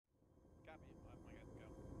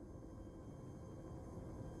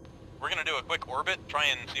We're gonna do a quick orbit, try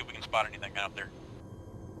and see if we can spot anything out there.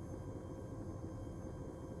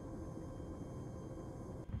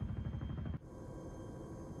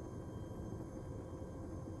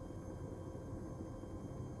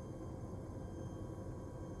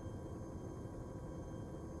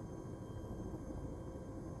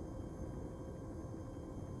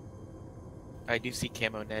 I do see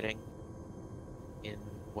camo netting in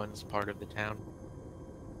one's part of the town.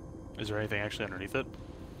 Is there anything actually underneath it?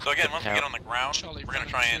 So again, once we get on the ground, Charlie, we're going to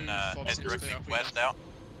try and head directly west out,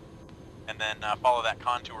 and then follow that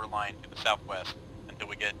contour line to the southwest until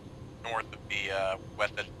we get north of the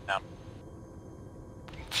west edge of town.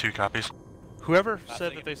 2 copies. Whoever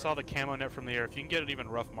said that they saw the camo net from the air, if you can get an even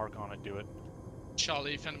rough mark on it, do it.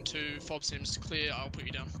 Charlie, Phantom 2, fob seems clear, I'll put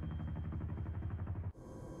you down.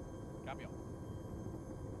 Copy all.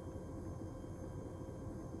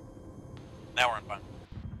 Now we're on fine.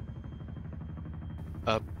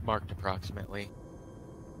 Marked approximately.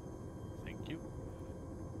 Thank you.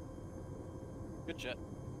 Good shit.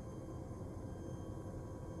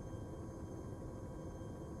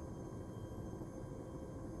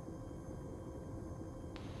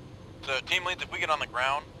 So team leads, if we get on the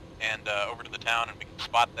ground and over to the town and we can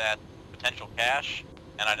spot that potential cache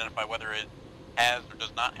and identify whether it has or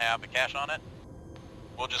does not have a cache on it,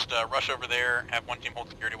 we'll just rush over there, have one team hold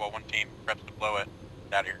security while one team preps to blow it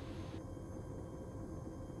out of here.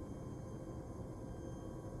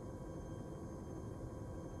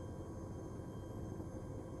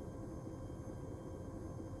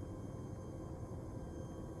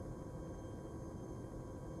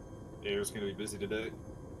 Air's gonna be busy today.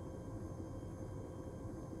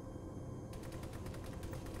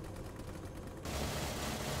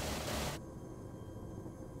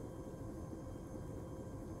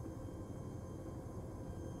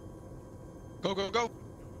 Go, go, go!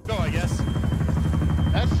 Go, I guess.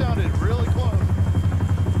 That sounded really close.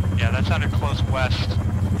 Yeah, that sounded close west.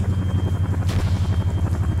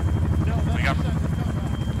 No, We got...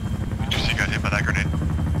 Just you got hit by that grenade.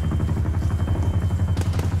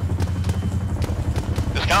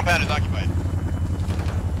 This compound is occupied.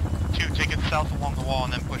 2, take it south along the wall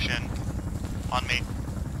and then push in on me.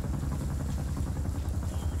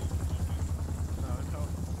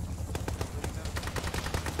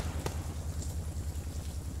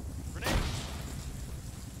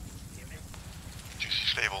 Juicy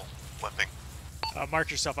stable, limping. Mark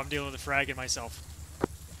yourself, I'm dealing with the frag and myself.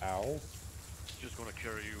 Ow. Just gonna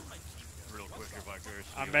carry you real quick if I could.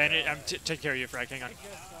 I'm taking care of you, frag, hang on.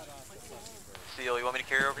 Seal, you want me to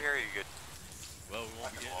carry over here or are you good? Well, we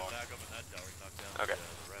won't be getting back up in that tower. He knocked down Okay.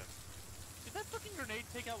 the ref. Did that fucking grenade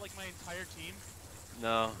take out like my entire team?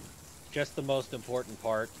 No, just the most important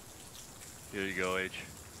part. Here you go, H.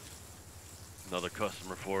 Another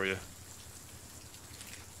customer for you.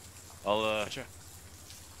 I'll, Gotcha.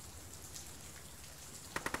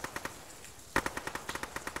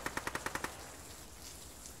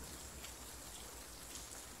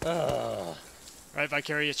 Right,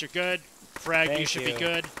 Vicarious, you're good. Frag, you should be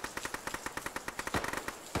good.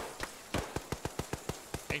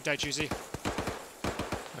 Hang tight, Juicy.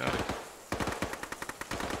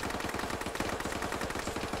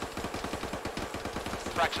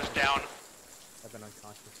 Frax is down. I've been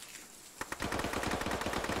unconscious.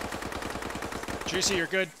 Juicy, you're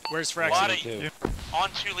good. Where's Frax? On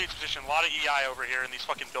 2 leads position, a lot of EI over here in these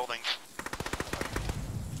fucking buildings.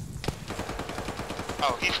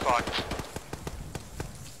 Oh, he's fucked.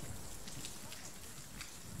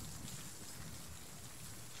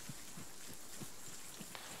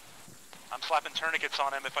 I'm slapping tourniquets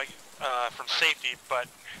on him if I, from safety, but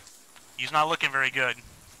he's not looking very good.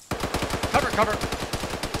 Cover, cover.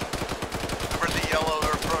 Where's the yellow?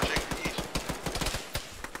 They're approaching east.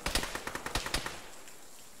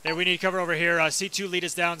 Hey, we need cover over here. C2 lead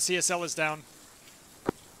is down. CSL is down.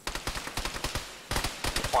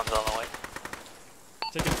 One's on the way.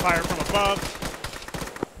 Taking fire from above.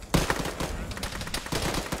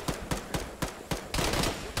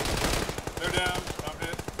 They're down. I'm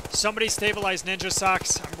hit. Somebody stabilize Ninja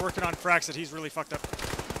Socks. I'm working on Fraxit. He's really fucked up.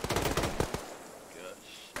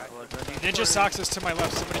 Ninja Socks is to my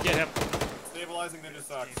left. Somebody get him. Stabilizing Ninja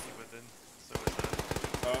Socks.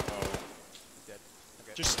 Uh-oh. Dead.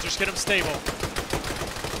 Okay. Just get him stable.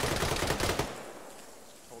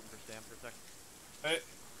 Holding for Stam for a sec. Hey.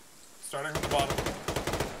 Starting from the bottom.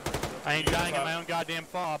 I ain't dying in my own goddamn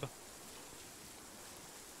fob.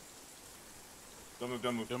 Don't move,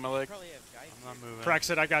 don't move. Feel my leg? I'm not moving.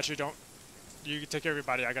 Fraxit, I got you. Don't. You can take care of your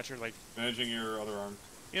body. I got your leg. Managing your other arm.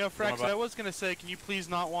 You know, Frax, I was gonna say, can you please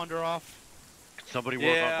not wander off? Can somebody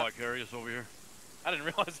work on Vicarious over here? I didn't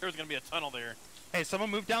realize there was gonna be a tunnel there. Hey, someone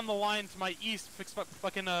move down the line to my east. Fix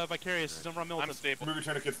fucking Vicarious. He's over on Militant. I'm stable. Move your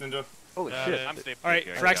tourniquets, Ninja. Holy shit. I'm stable. All right,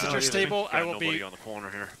 Frax, you're stable. I will nobody be. on the corner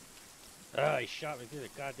here. Ah, he shot me through the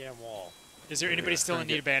goddamn wall. Is there anybody still in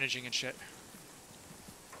need of bandaging and shit?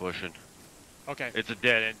 Pushing. Okay. It's a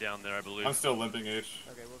dead end down there, I believe. I'm still limping, H.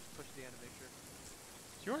 Okay, we'll push the end to make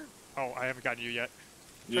sure. Sure. Oh, I haven't gotten you yet.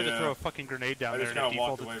 Tried to throw a fucking grenade down there and it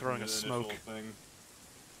defaulted to throwing a smoke. Thing.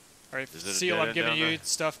 All right, Is it a Seal, dead I'm end giving down you there?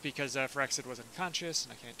 stuff because Fraxid wasn't conscious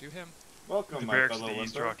and I can't do him. Welcome, The my barracks to fellow the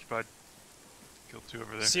east are limper. occupied. Killed 2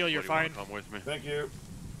 over there. Seal, you're Anybody fine. wanna Come with me. Thank you.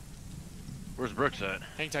 Where's Brooks at?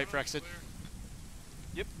 Hang tight, Fraxid.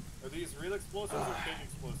 Are these real explosives or fake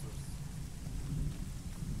explosives?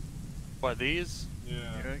 What, these?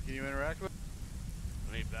 Yeah. Can you interact with?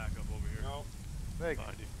 I need backup over here. No. Fake.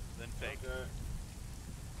 Behind you. Then fake. Okay.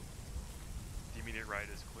 The immediate right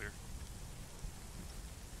is clear.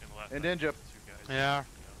 And left. And Ninja. 2 guys. Yeah.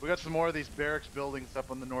 We got some more of these barracks buildings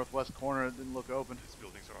up on the northwest corner that didn't look open. These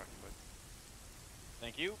buildings are occupied.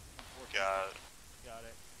 Thank you. Got it. Got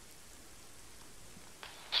it.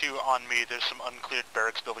 2 on me. There's some uncleared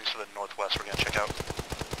barracks buildings to the northwest we're gonna check out.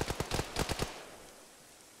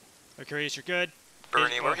 Vicarious, you're good.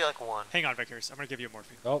 Bernie, Hey, we're like 1. Hang on, Vicarious. I'm gonna give you a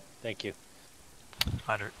morphine. Oh, thank you.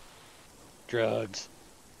 100. Drugs.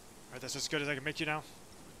 All right, that's as good as I can make you now.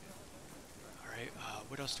 All right,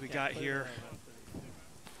 what else do we got here?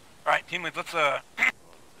 Alright, team leads, let's,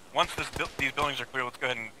 once these buildings are clear, let's go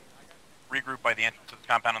ahead and regroup by the entrance to the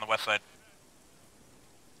compound on the west side.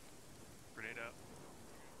 Grenade out.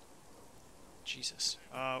 Jesus.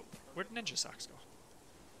 Where did Ninja Socks go?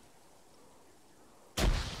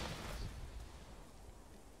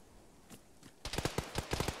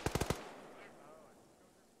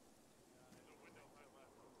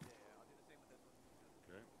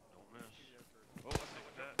 Okay, don't miss. Oh, let's see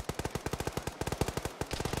with that.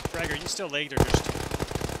 Frag, are you still legged or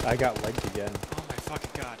just... I got legged again. Oh my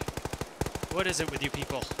fucking god. What is it with you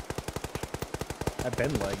people? I've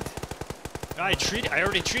been legged. I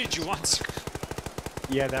already treated you once.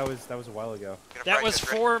 Yeah, that was a while ago. That was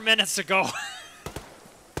 4 minutes ago.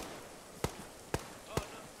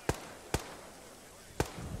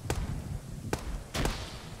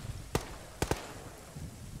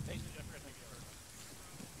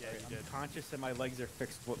 Yeah, I'm conscious and my legs are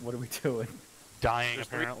fixed. What are we doing? Dying,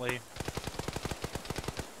 apparently.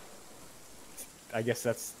 I guess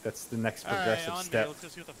that's the next progressive step. Let's go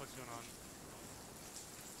see what the fuck's going on.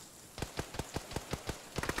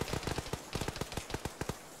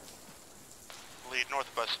 Lead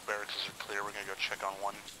northwest barracks are clear. We're gonna go check on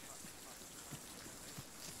 1.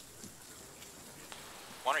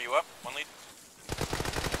 1, are you up? 1 lead?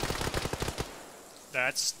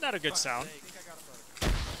 That's not a good sound.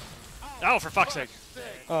 Oh, for fuck's sake.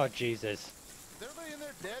 Oh, Jesus. Is everybody in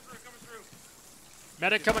there dead?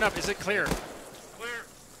 Medic coming up. Is it clear? Clear.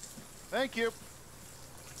 Thank you.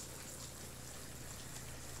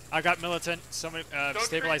 I got militant. Somebody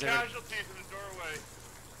stabilize everything. Casualties in the doorway.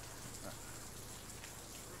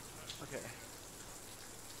 Okay.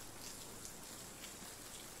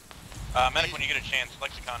 Medic, when you get a chance,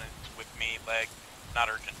 Lexicon is with me, leg, not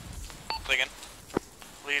urgent. Say again.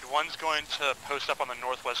 Lead 1's going to post up on the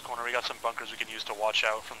northwest corner. We got some bunkers we can use to watch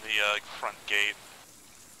out from the front gate.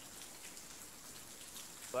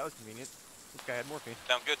 Well, that was convenient. This guy had morphine.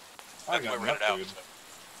 Sounds good. I That's got why we're headed out. dude. So.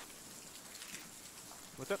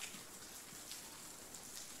 What's up?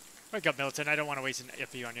 Wake up, militant. I don't want to waste an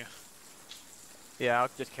FP on you. Yeah, I'll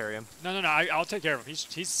just carry him. No. I'll take care of him.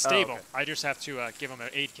 He's stable. okay. I just have to give him an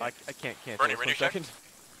aid kit. I can't cancel Bernie, this ready one to check? second.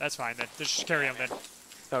 That's fine. Then just carry him then.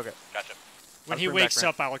 Okay. Gotcha. When I'll he bring back wakes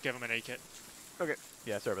Grant. up, I'll give him an aid kit. Okay.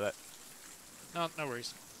 Yeah, sorry about that. No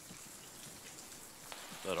worries.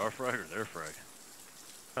 Is that our frag or their frag?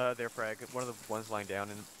 Their frag. One of the ones lying down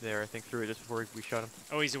in there, I think, threw it just before we shot him.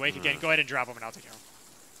 Oh, he's awake again. Go ahead and drop him, and I'll take care of him.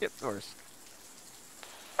 Yep, of course.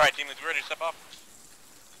 Alright, team leads, we ready to step off?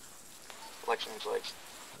 Election's legs.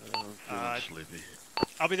 I'm feeling sleepy.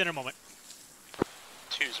 I'll be there in a moment.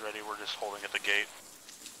 2's ready. We're just holding at the gate.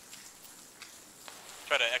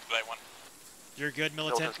 Try to expedite 1. You're good,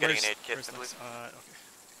 militant. Milton's getting an aid kit, where's I Lex? Okay.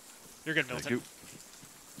 You're good, Thank militant. you.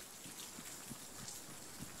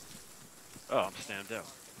 Oh, I'm stamped out.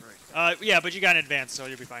 Right. Yeah, but you got an advance, so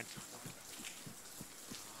you'll be fine.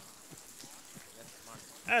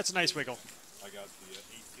 That's a nice wiggle. I got the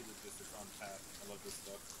 18 logistics on pat. I love this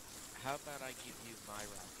stuff. How about I give you my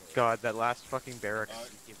rifle? God, that last fucking barracks.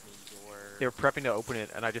 You give me your... They were prepping to open it,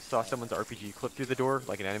 and I just saw someone's RPG clip through the door,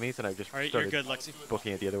 like an enemy's, and I just Alright, started you're good, Lexi.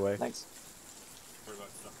 booking it the other way. Thanks. Sorry about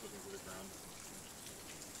stuff flipping to the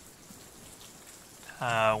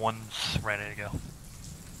ground. 1's ready to go.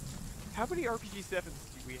 How many RPG-7s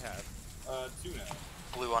do we have? 2 now.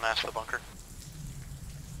 Blue on ass the bunker.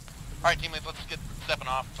 Alright, teammates, let's get stepping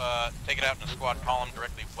off. Take it out in a squad column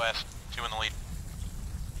directly west. 2 in the lead.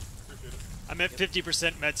 Appreciate it. I'm at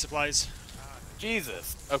 50% med supplies.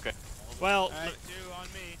 Jesus. Okay. Well, Alright, 2 on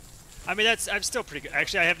me. I mean, I'm still pretty good.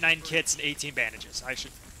 Actually, I have 9 kits and 18 bandages.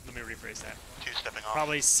 Let me rephrase that. 2 stepping off.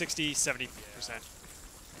 Probably 60, 70%.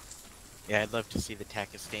 Yeah, I'd love to see the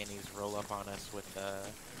Takistanis roll up on us with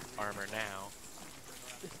armor now.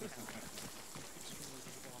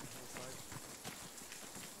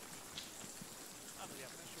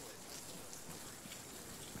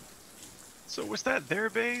 So was that their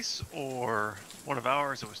base or one of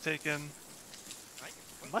ours that was taken?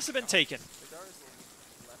 It must have been taken.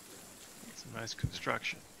 It's a nice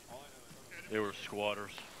construction. They were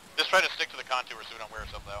squatters. Just try to stick to the contour so we don't wear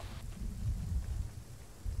ourselves out.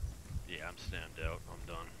 Yeah, I'm stamped out. I'm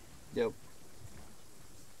done. Yep.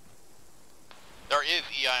 There is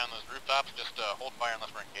EI on those rooftops, just hold fire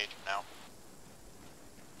unless we're engaged for now.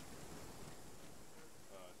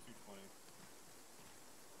 220.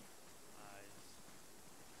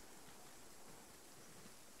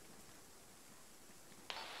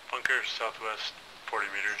 Bunker southwest, 40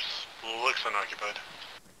 meters. Looks unoccupied.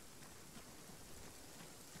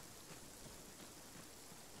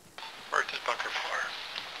 Mark this bunker far.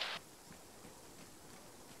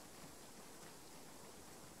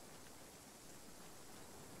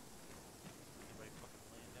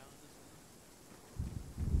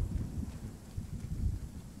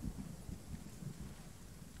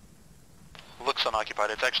 Looks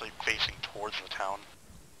unoccupied. It's actually facing towards the town.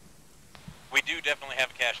 We do definitely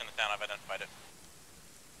have a cache in the town. I've identified it.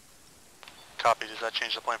 Copy. Does that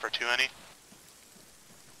change the plan for 2 any?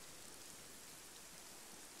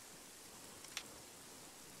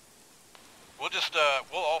 We'll just,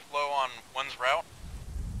 we'll all flow on one's route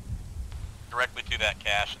directly to that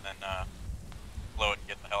cache and then, flow it and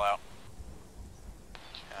get the hell out.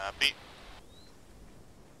 Copy.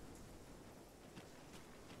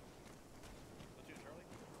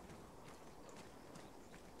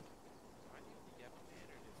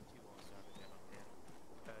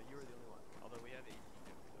 You were the only one. Although we have 8.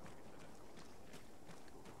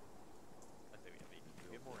 I say we have 8.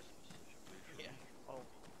 We have more. Yeah. Oh.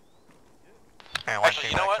 Actually,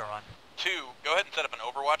 you know what? 2, go ahead and set up an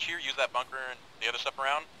overwatch here, use that bunker and the other stuff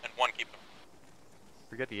around, and 1, keep them.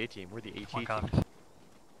 Forget the A-team. We're the AT team. 2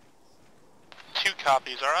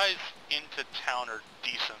 copies. Our eyes into town are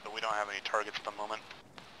decent, but we don't have any targets at the moment.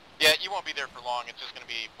 Yeah, you won't be there for long. It's just going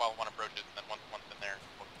to be while one approaches, and then once in there,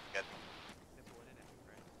 we'll get them.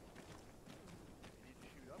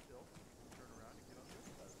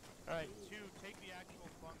 Alright, 2, take the actual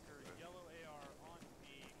bunker. Yellow AR on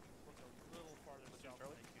me. Look a little farther south than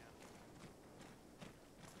they can.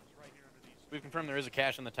 It's right here under these. We've confirmed there is a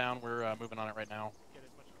cache in the town. We're moving on it right now.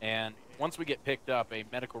 And once we get picked up, a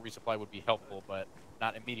medical resupply would be helpful, but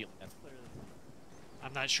not immediately necessary.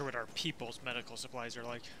 I'm not sure what our people's medical supplies are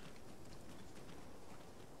like.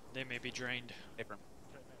 They may be drained. Different.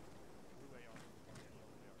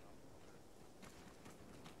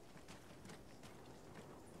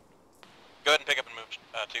 Go ahead and pick up and move,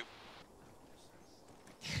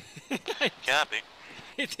 2. Copy.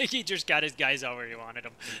 I think he just got his guys out where he wanted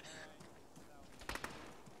them.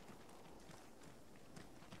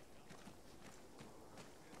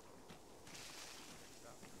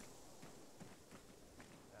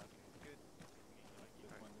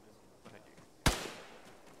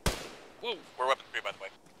 Whoa! We're weapon 3, by the way.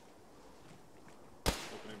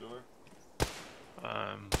 Opening door.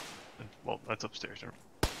 Well, that's upstairs.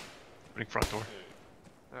 Opening front door.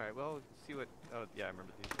 Alright, well, see what... Oh, yeah, I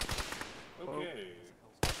remember these. Okay.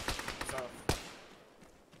 South.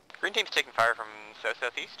 Green team's taking fire from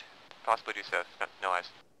south-southeast. Possibly due south. No eyes.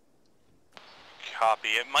 Copy.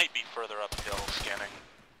 It might be further uphill scanning.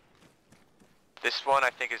 This one, I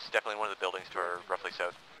think, is definitely one of the buildings to our roughly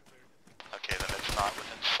south. Okay, then it's not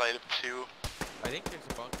within sight of 2. I think there's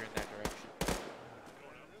a bunker in that direction.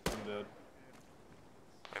 I'm dead.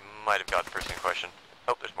 I might have got the person in question.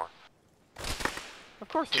 Oh, there's more. Of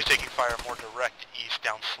course. She's taking fire more direct east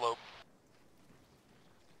down slope.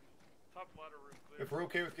 Top ladder room clear. If we're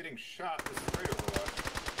okay with getting shot, this is great overwatch.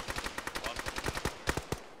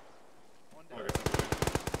 Okay.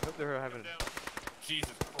 I hope they're having...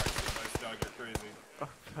 Jesus Christ, nice dog, you're crazy.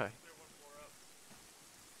 Okay.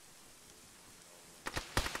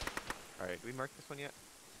 Alright, did we mark this one yet?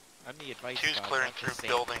 I'm the advice 2's dog, clearing not the through same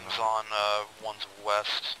buildings dog. on 1's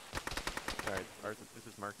west. Alright, ours, this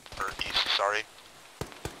is marked. Or east, sorry.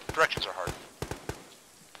 Directions are hard.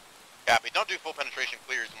 Copy. Don't do full penetration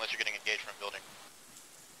clears unless you're getting engaged from a building.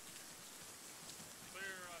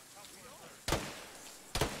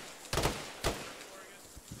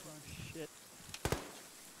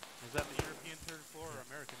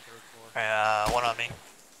 American third floor. One on me.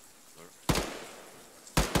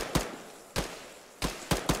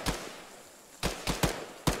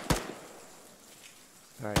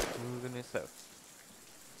 Alright, moving this out.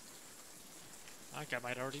 That guy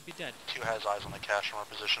might already be dead. 2 has eyes on the cache from our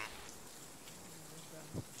position.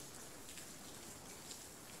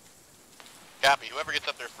 Copy. Whoever gets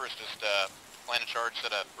up there first, just plan a charge,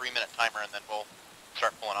 set a 3-minute timer, and then we'll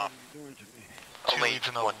start pulling off. Two leads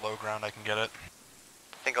in the low ground, I can get it.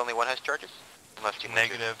 I think only one has charges? Unless team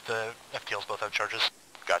Negative, the FTLs both have charges.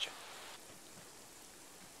 Gotcha.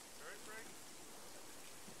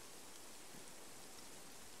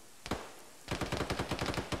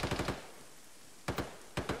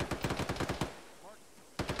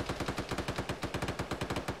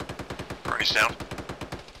 Bernie's down.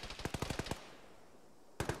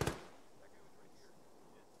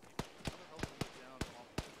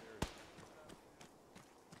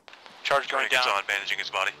 Charge going down. On, bandaging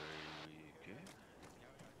his body.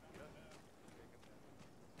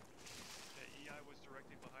 EI was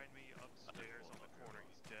directly behind me upstairs on the corner.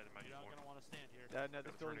 He's dead in my You're not gonna want to stand here. No,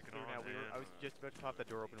 this door is clear now. I was just about to pop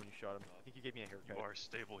that door open when you shot him. I think you gave me a haircut. You are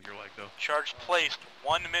stable, your leg though. Charge placed.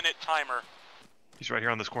 1-minute timer. He's right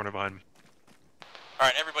here on this corner behind me.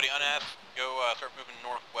 Alright, everybody unasked, go start moving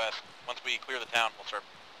northwest. Once we clear the town, we'll start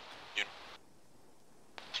doing.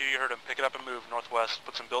 2, you heard him. Pick it up and move northwest.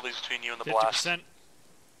 Put some buildings between you and the blast. 50%.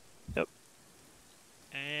 Yep.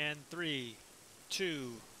 And 3,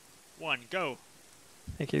 2, 1, go.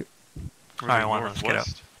 Thank you. Alright, let's get up.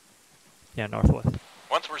 Yeah, northwest.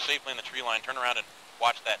 Once we're safely in the tree line, turn around and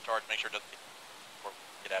watch that charge, make sure it doesn't before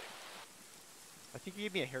we get out of here. I think you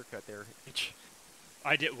gave me a haircut there, H.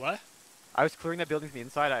 I did what? I was clearing that building from the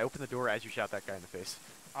inside. I opened the door as you shot that guy in the face.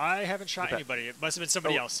 I haven't shot anybody. It must have been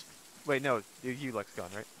somebody else. Wait, no, you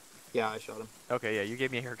Lexcon, right? Yeah, I shot him. Okay, yeah, you gave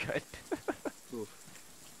me a haircut. Oof.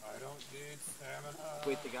 I don't need stamina.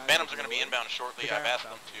 Wait, the guy. Phantoms are going to be inbound shortly. I've asked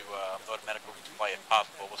them to load a medical resupply if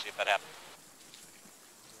possible. We'll see if that happens.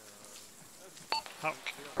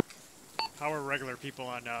 How are regular people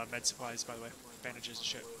on med supplies, by the way? Bandages and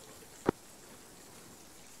shit.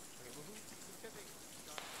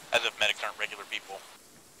 As if medics aren't regular people.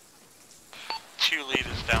 2 lead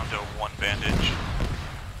is down to 1 bandage.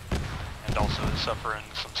 And also is suffering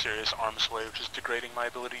some serious arm sway, which is degrading my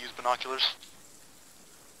ability to use binoculars.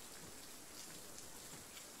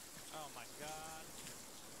 Oh my god.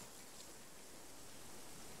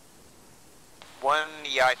 1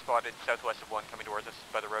 EI spotted southwest of 1 coming towards us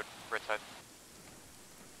by the road, right side.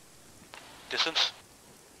 Distance?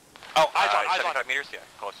 Oh, eyes on 75 meters? Yeah,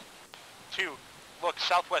 close. 2, look,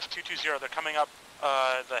 southwest 220, they're coming up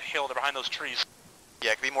the hill, they're behind those trees.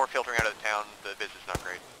 Yeah, it could be more filtering out of the town. The visit's not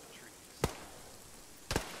great.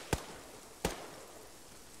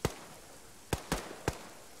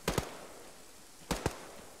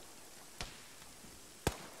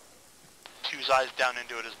 Two's eyes down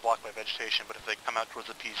into it is blocked by vegetation, but if they come out towards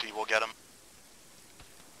the PZ, we'll get them.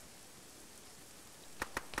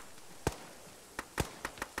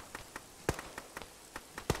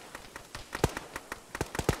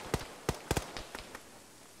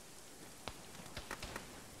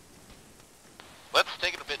 Let's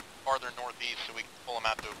take it a bit farther northeast so we can pull them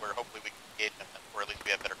out to where hopefully we can engage them, or at least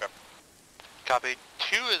we have better cover. Copy.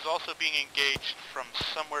 2 is also being engaged from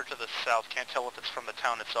somewhere to the south. Can't tell if it's from the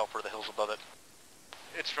town itself or the hills above it.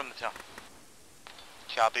 It's from the town.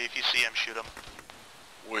 Copy. If you see him, shoot him.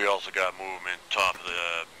 We also got movement top of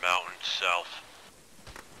the mountain south.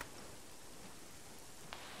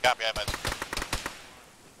 Copy, I have it.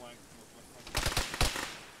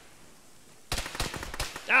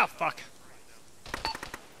 Ah, fuck.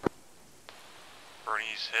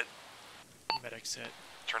 Bernie's hit. Medic's hit.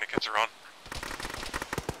 Tourniquets are on.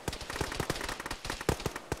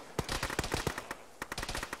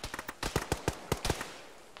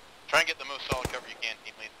 Try and get the most solid cover you can,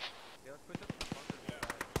 team lead.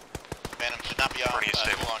 Phantom should not be on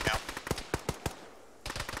too long now.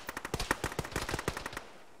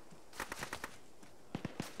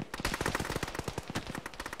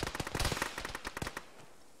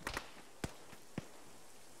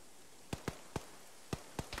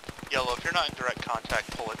 Yellow, if you're not in direct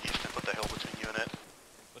contact, pull it east and put the hill between you and it.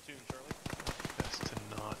 Platoon, Charlie. Best to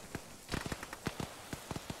not.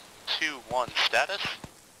 2-1, status?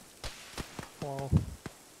 Well.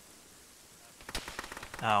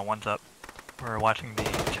 1's up. We're watching the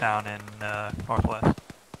town in northwest.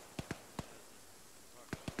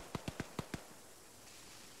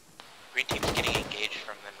 Green team's getting engaged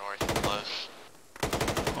from the north. Close.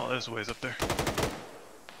 Oh, there's ways up there.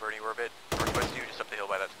 Bernie, we're a bit northwest of you, just up the hill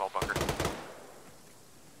by that small bunker.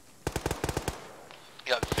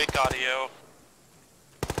 go.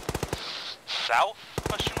 South?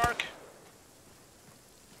 Question mark?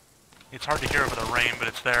 It's hard to hear over the rain, but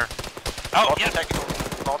it's there. Oh, yeah.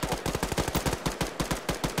 Multiple.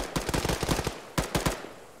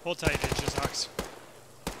 Hold tight, inches, Ox.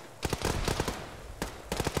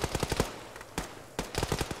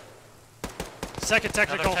 Second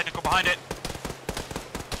technical. Another technical behind it.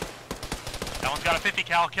 That one's got a 50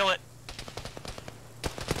 cal. Kill it.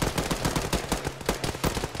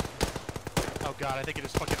 Oh god, I think it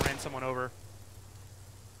just fucking ran someone over.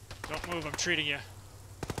 Don't move, I'm treating you.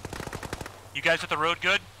 You guys at the road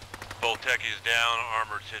good? Both techies down,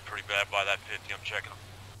 armored's hit pretty bad by that 50, I'm checking them.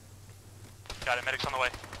 Got it, medics on the way.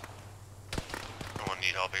 Someone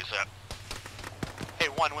need help ASAP. Hey,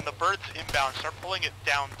 1, when the bird's inbound, start pulling it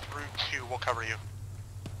down through 2, we'll cover you.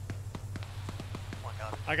 Oh my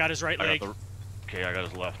god. I got his right leg. Okay, I got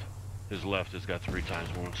his left. His left has got 3 times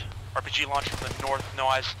wounds. RPG launch from the north, no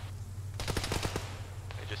eyes.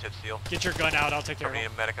 They just hit steel. Get your gun out, I'll take care of Me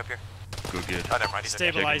him. a medic up here. Good, good. Oh, never mind. He's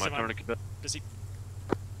Stabilize him. Tourniquet. Busy.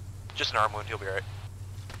 just an arm wound. He'll be alright.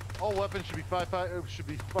 All weapons should be should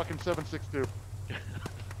be fucking 7.62. I'm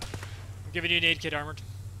giving you an aid kit, armored.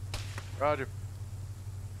 Roger.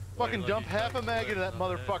 Fucking dump half a mag into that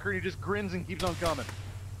motherfucker and he just grins and keeps on coming.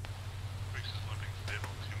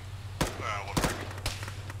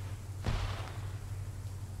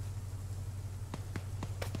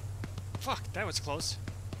 Fuck, that was close.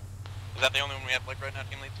 Is that the only one we have like right now,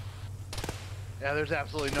 team leads? Yeah, there's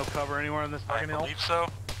absolutely no cover anywhere on this fucking hill. I believe so.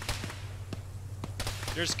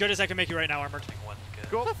 You're as good as I can make you right now, armored.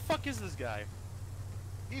 Go. What the fuck is this guy?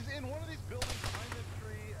 He's in one of these buildings behind this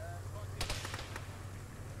tree.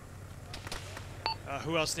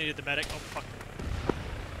 Who else needed the medic? Oh, fuck.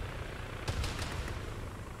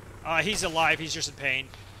 He's alive, he's just in pain.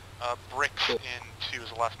 Bricks in 2 is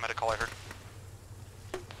the last medic call I heard.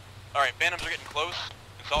 Alright, Phantoms are getting close.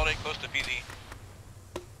 Consolidate close to PZ.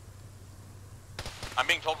 I'm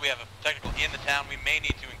being told we have a technical in the town. We may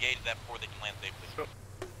need to engage that before they can land safely.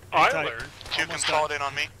 I learned. 2 consolidate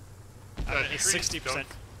on me. He's 60%.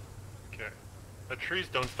 Okay. The trees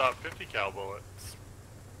don't stop 50 cal bullets.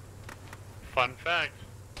 Fun fact.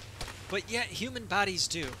 But yet, human bodies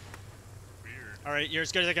do. Weird. Alright, you're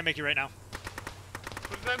as good as I can make you right now.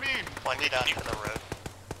 What does that mean? Plenty down to the road.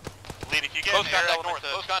 Lead, if you get Close in the air contact element north.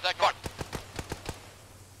 Close contact north.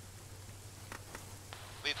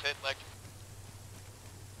 Leads hit, leg.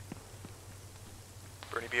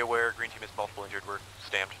 Bernie, be aware, green team is multiple injured. We're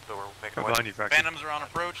stamped, so we're making Behind you, Fracture. Phantoms are on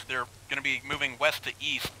approach. They're going to be moving west to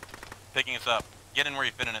east, picking us up. Get in where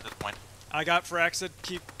you fit in at this point. I got Fraxid.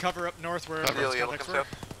 Keep cover up north where Look were.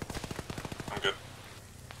 I'm good.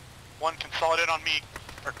 1 consolidate on me,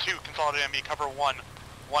 or 2 consolidate on me, cover 1.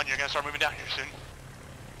 1, you're gonna start moving down here soon.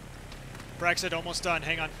 Fraxid almost done,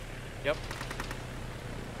 hang on. Yep.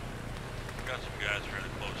 Got some guys fairly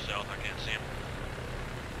close south, I can't see them.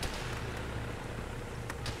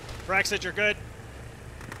 Fraxid, you're good.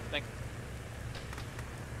 Thanks.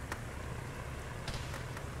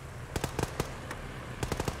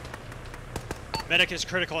 Medic is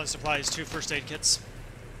critical and supplies 2 first aid kits.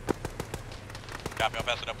 Copy, I'll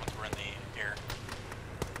pass it up once we're in the air.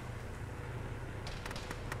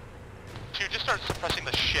 2, just start suppressing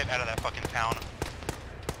the shit out of that fucking town.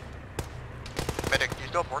 Medic, you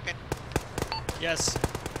still working? Yes.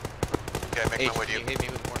 Okay, make my way to you. Can you hit me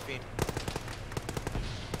with morphine?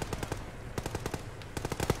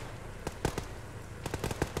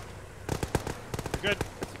 You're good.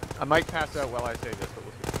 I might pass out while I say this, but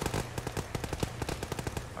we'll see.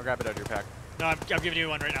 I'll grab it out of your pack. No, I'm giving you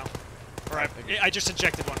one right now. Or I just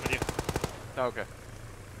injected one with you. Oh, okay.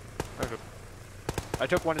 Okay. I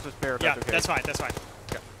took one as a spare, if Yeah, that's okay. that's fine, that's fine.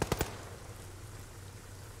 Okay.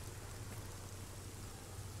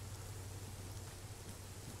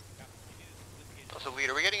 So, lead,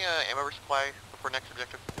 are we getting an ammo resupply before next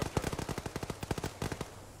objective?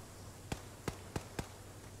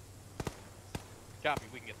 Copy,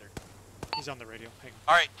 we can get there. He's on the radio. Hang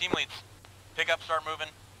on. Alright, team leads. Pick up, start moving.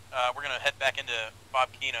 We're going to head back into Bob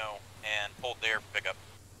Kino and hold there for pickup.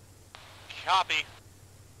 Copy.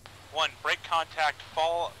 1, break contact,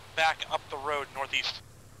 fall back up the road northeast.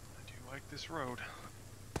 I do like this road.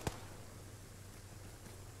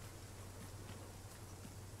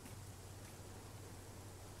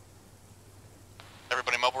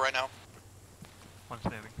 Everybody mobile right now? 1's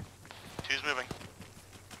moving. 2's moving.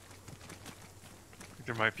 I think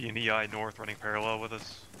there might be an EI north running parallel with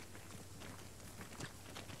us.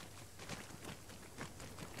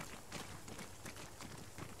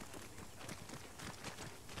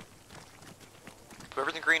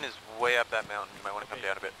 Whoever's in green is way up that mountain. You might want to come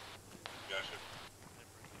down a bit. Gotcha.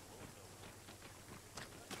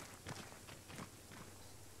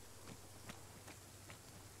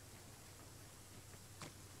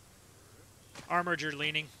 Armored, you're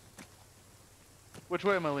leaning. Which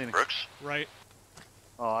way am I leaning? Brooks? Right.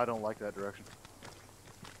 Oh, I don't like that direction.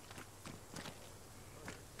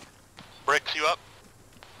 Bricks, you up?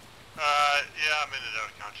 Yeah, I'm in and out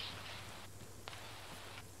of consciousness.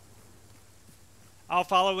 I'll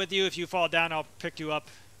follow with you. If you fall down, I'll pick you up.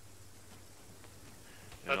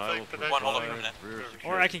 That's like the next One, hold one. on for a minute.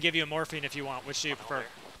 Or I can give you a morphine if you want. Which do you prefer?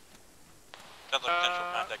 Sounds like potential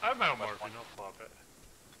contact. I'm out morphine, I'll swap it.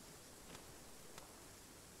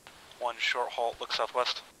 One short halt, look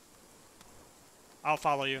southwest. I'll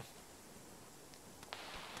follow you.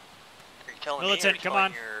 Are you telling Militant, me or come telling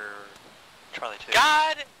on. your Charlie 2?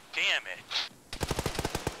 God damn it!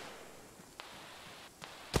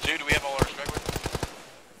 Dude, do we have all our stragglers?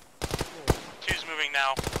 2's moving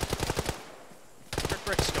now.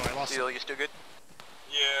 Bricks go. I lost. Seal, you still good?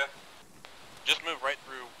 Yeah. Just move right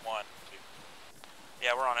through 1, 2.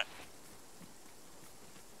 Yeah, we're on it.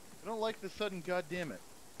 I don't like the sudden goddamn it.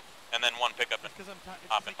 And then 1 pickup and Because I'm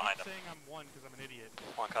hop in behind him. saying I'm one because I'm an idiot.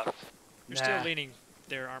 One cut. You're still leaning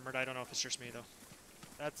there, Armored. I don't know if it's just me though.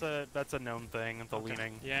 That's a known thing. The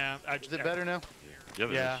leaning. Yeah. Is it better now?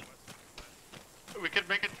 Yeah. We could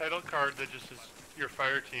make a title card that just says your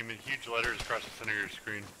fire team in huge letters across the center of your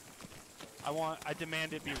screen. I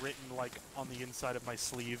demand it be written like on the inside of my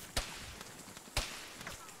sleeve.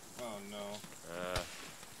 Oh no.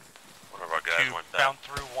 One of our guys went down. Down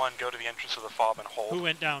through 1, go to the entrance of the fob and hold. Who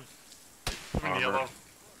went down? In yellow.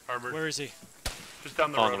 Armored. Where is he? Just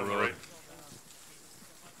down the On road the on the road. right.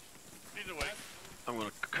 Either way. I'm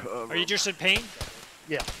gonna cover. Are you just in pain?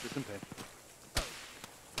 Yeah, just in pain.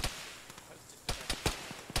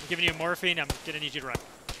 I'm giving you morphine. I'm gonna need you to run.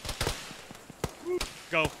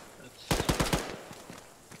 Go.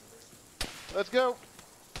 Let's go.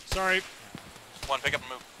 Sorry. 1 pickup and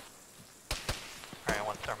move. Alright,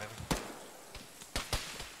 1 start moving.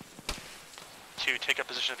 2, take up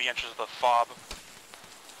position at the entrance of the fob.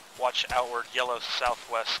 Watch outward, yellow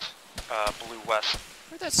southwest, blue west.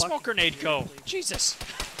 Where'd that smoke grenade go? Jesus.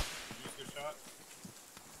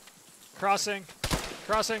 Crossing.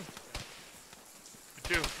 Crossing.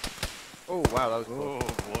 2. Oh wow, that was close.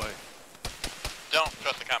 Oh boy. Don't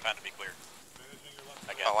trust the compound to be clear.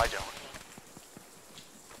 Again. Oh, I don't.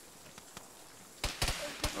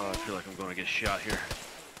 Oh, I feel like I'm gonna get shot here.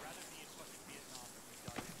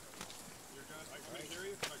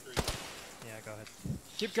 Yeah, go ahead.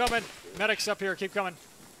 Keep coming. Medics up here. Keep coming.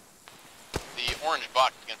 The orange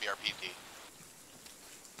box is going to be our PT.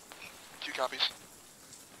 2 copies.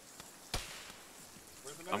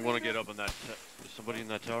 I'm gonna get up on that. Is somebody in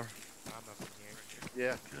that tower? I'm up in here.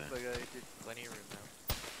 Yeah. Okay. Looks like Plenty of room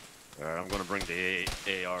now. Alright, I'm gonna bring the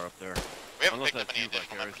AR up there. We haven't Unless picked up that's any you,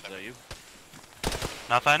 additional Vicarious, members. is that you?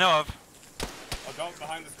 Not that I know of. Adult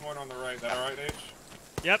behind this corner on the right. That alright, H?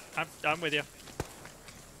 Yep. I'm with you.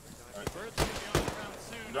 Alright.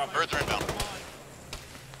 Birds are inbound.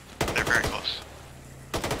 They're very close.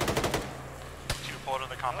 2, pull it in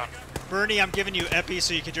the compound. Bernie, I'm giving you epi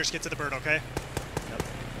so you can just get to the bird, okay?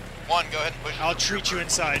 1, go ahead and push. I'll treat you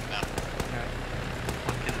inside. Now.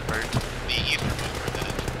 Get the bird. The eastern booster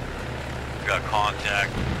then. We got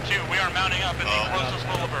contact. 2, we are mounting up in the closest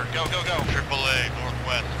Lillibird. Go, go, go. AAA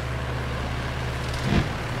northwest.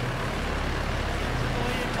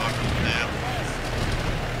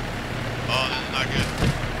 Oh, this is not good.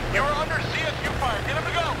 You're under CSU fire. Get him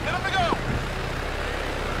to go. Get him to go.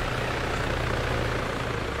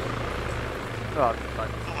 Oh, it's fine.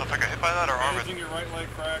 I don't know if I got hit by that or armored. Managing your right leg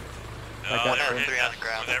crack. No, they're hitting us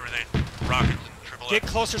with everything. Rockets and AAA. Get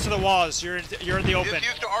closer to the walls. You're in the open. It's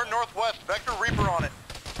used to our northwest. Vector Reaper on it.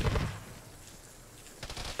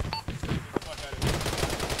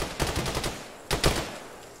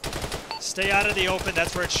 Stay out of the open.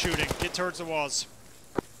 That's where it's shooting. Get towards the walls.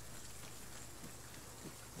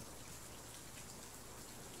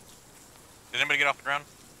 Did anybody get off the ground?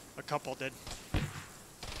 A couple did.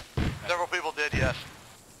 Several people did, yes.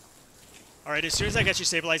 All right. As soon as I get you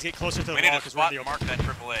stabilized, get closer to the We wall need to because we're in spot the and open. mark that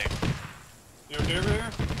AAA. You okay over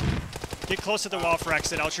here? Get close to the wall for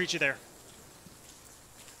exit. I'll treat you there.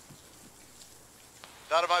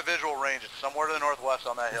 It's out of my visual range. It's somewhere to the northwest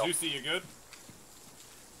on that hill. Juicy, you good?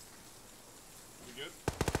 You good?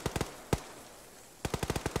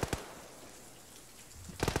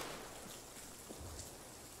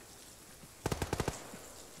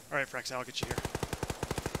 All right, Frex, I'll get you here.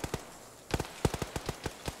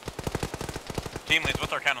 Team leads,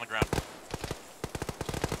 what's our count on the ground?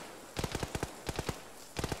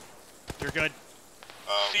 You're good.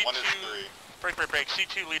 C2, 1 is 3. Break.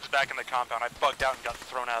 C2 leads back in the compound. I bugged out and got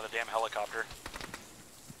thrown out of the damn helicopter.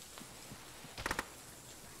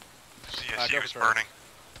 CSU is burning.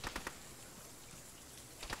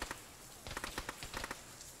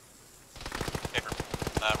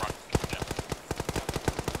 Wrong. Yeah.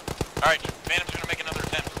 Alright, Phantom's gonna make another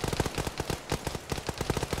attempt.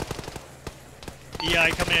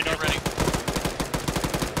 EI coming in. Get ready.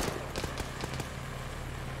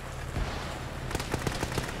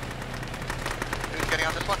 Who's getting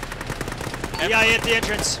on this one? EI at the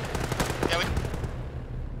entrance. Yeah, we...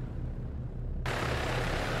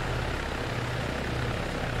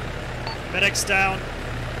 Medic's down.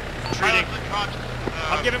 Treating.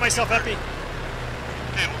 I'm giving myself epi.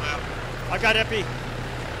 I've got epi. Get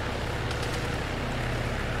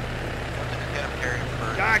him carrying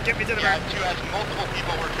first. God, get me to the yeah, back. 2 has multiple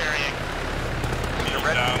people we're carrying.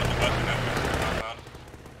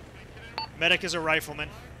 Medic is a rifleman.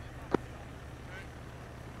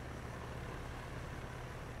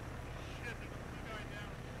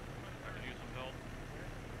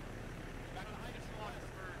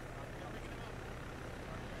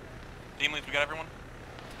 Team leads, we got everyone?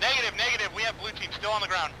 Negative, negative. We have blue team still on the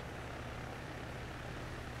ground.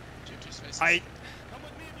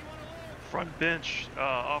 Front bench,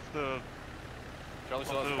 off the Charlie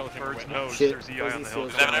still has a color bird's chamber nose. Shit, There's EI on the hill.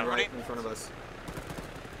 Is that everybody? Right in front of us.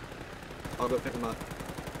 I'll go pick him up.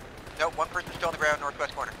 Nope, one person still on the ground,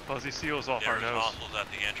 northwest corner. Fuzzy seal's off our There's nose. hostiles at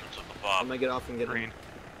the entrance of the I'm fob. gonna get off and get Green. him.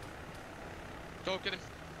 Go get him.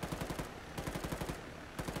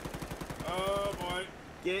 Oh boy.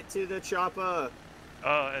 Get to the chopper.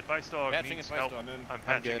 Advice dog Patching needs advice help. dog. I'm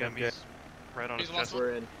patching good, him. I'm He's right on He's his the last chest.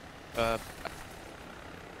 We're in.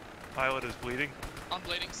 Pilot is bleeding. I'm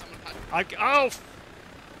bleeding. Someone had. Oh!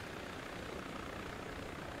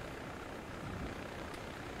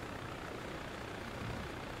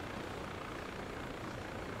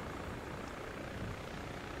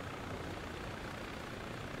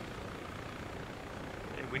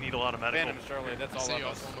 Hey, we need a lot of medical. Phantom, Charlie, that's all of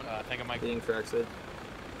us. I think I might. Getting trackside.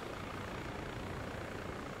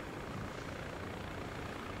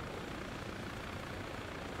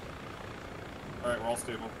 Alright, we're all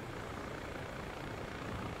stable.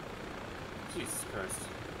 Jesus Christ.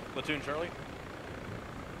 Platoon, Charlie.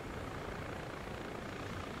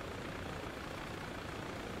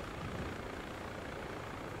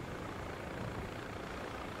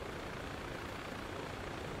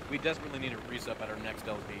 We desperately need a resup at our next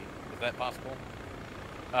LZ. Is that possible?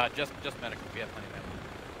 Just medical. We have plenty of medical.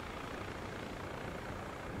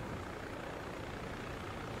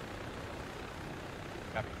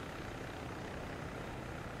 Copy.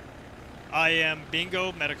 I am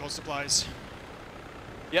bingo medical supplies.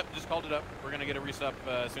 Yep, just called it up. We're gonna get a resup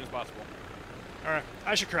as soon as possible. Alright,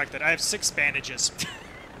 I should correct that. I have 6 bandages.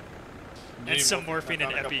 And some morphine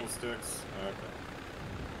and epi. Sticks. Okay.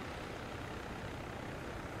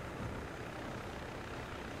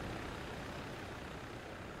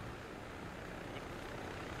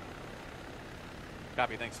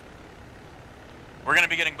 Copy, thanks. We're going to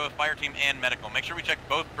be getting both fire team and medical. Make sure we check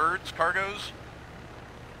both birds' cargoes.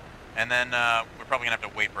 And then we're probably going to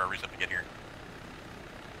have to wait for our resup to get here.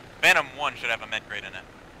 Phantom 1 should have a med crate in it.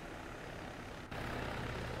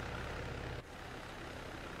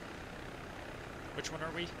 Which one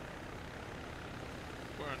are we?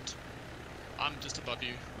 Weren't. I'm just above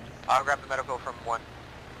you. I'll grab the medical from 1.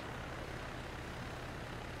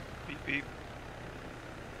 Beep beep.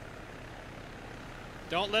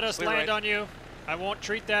 Don't let us Clear land right. on you. I won't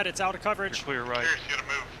treat that. It's out of coverage. You're clear right. Cheers, you gotta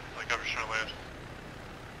move. Like I was trying to land.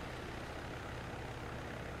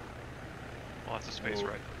 Lots of space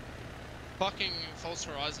right. Fucking false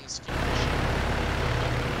horizons.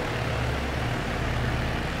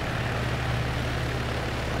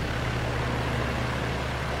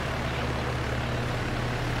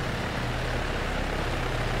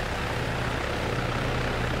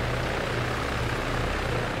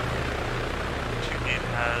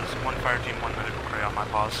 Has 1 fire team, 1 medical cray on my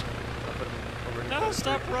pause. No,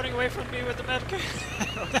 stop running away from me with the medkit.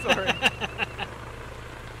 Sorry.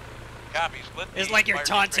 Copy, split. It's the like you're fire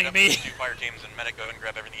team taunting straight up me. into 2 fire teams and medic, go and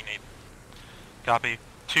grab everything you need. Copy.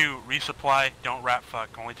 2, resupply, don't rat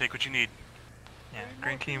fuck, only take what you need. Yeah,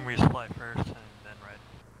 green team resupply first and then red.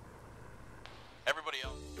 Everybody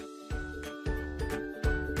else.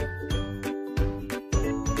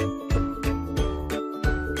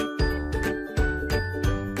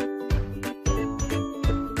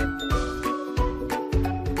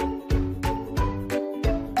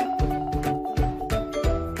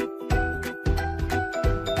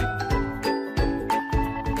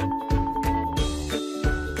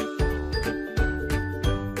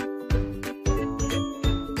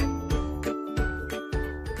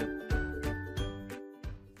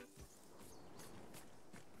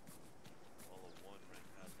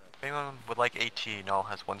 If anyone would like AT, Null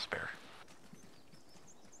has 1 spare.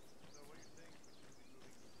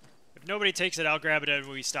 nobody takes it, I'll grab it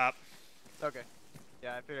when we stop. Okay.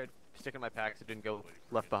 Yeah, I figured I'd stick it in my pack so it didn't go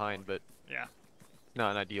left behind, but yeah,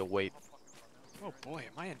 not an ideal weight. Oh boy,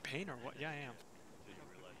 am I in pain or what? Yeah, I am.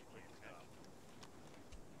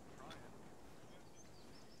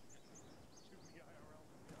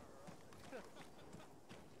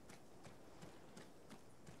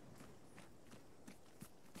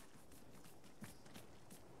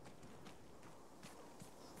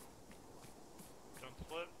 Don't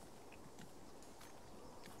split.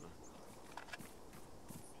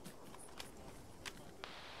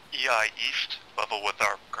 EI east, level with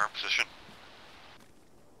our current position.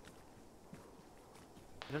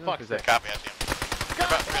 Fuck that. Copy, I see him. We're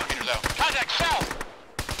about 300 meters out. Contact south!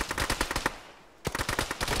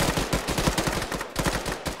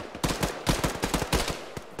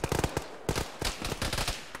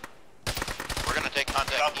 We're gonna take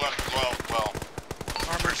contact southwest as well.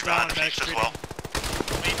 Armor's down, medics as treating. well.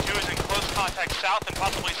 Lead 2 is in close contact south and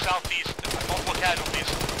possibly southeast. Multiple casualties.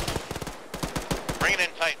 Bring it in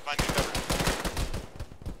tight, find good cover.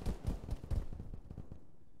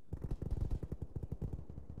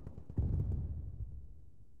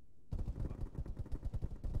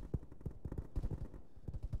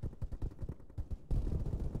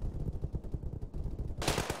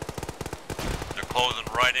 They're closing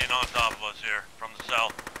right in on top of us here from the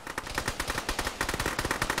south.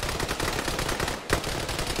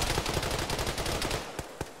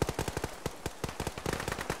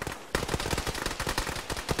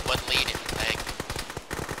 One lead in tank.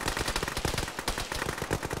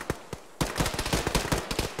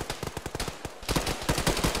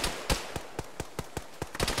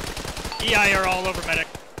 EI are all over medic.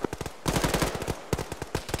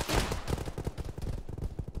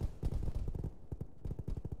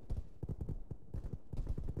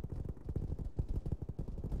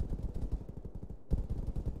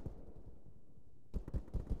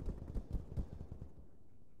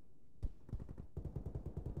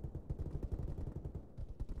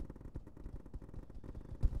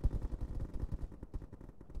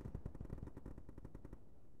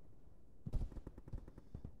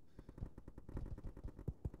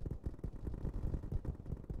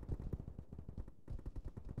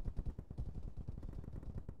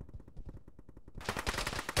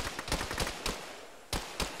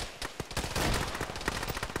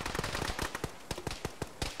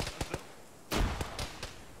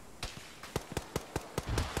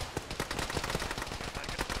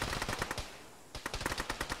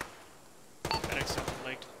 Medic's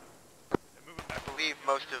legged. I believe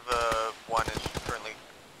most of 1 is currently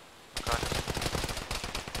conscious.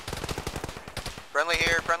 Friendly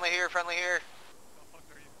here, friendly here, friendly here.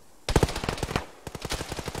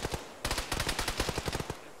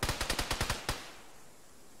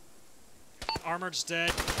 Armored's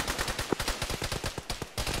dead.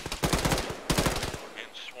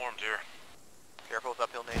 Getting swarmed here. Careful with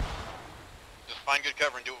uphill nades. Just find good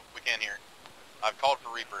cover and do what we can here. I've called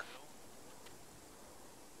for Reaper.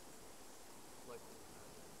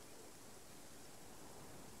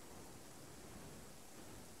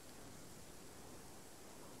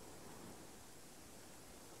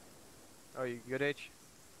 Oh, you good, H?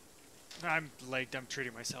 I'm legged, I'm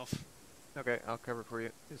treating myself. Okay, I'll cover for you.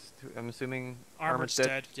 I'm assuming Armored's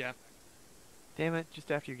dead, yeah. Damn it, just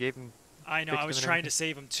after you gave him... I know, fixed I him was and trying everything. to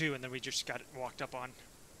save him too, and then we just got walked up on.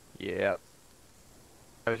 Yeah.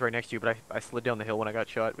 I was right next to you, but I slid down the hill when I got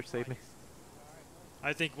shot, which saved me.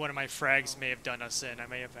 I think one of my frags may have done us in. I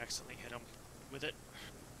may have accidentally hit him with it.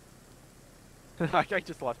 I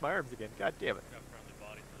just lost my arms again. God damn it.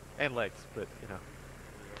 And legs, but, you know.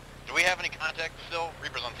 Do we have any contact still?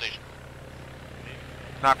 Reaper's on station.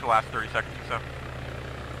 Not for the last 30 seconds or so.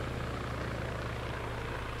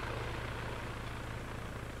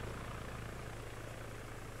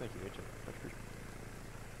 Thank you, H. Much appreciated.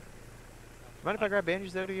 Mind if I grab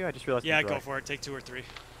bandages out of you? I just realized Yeah, they're go dry. for it. Take 2 or 3.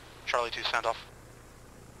 Charlie 2, sound off.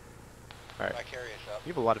 Alright. I carry a shot.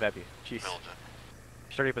 You have a lot of happy. Jeez.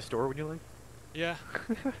 Starting up a store, would you like? Yeah.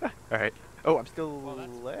 Alright. Oh, I'm still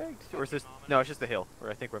legged? Or is this... No, it's just the hill. Or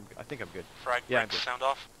I think I'm good. Frag yeah, I'm bricks, good. sound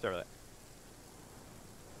off. Sorry about that.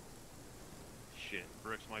 Shit,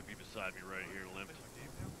 Bricks might be beside me right here, limped.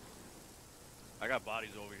 I got bodies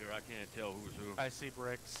over here. I can't tell who's who. I see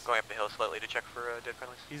Bricks. Going up the hill slightly to check for dead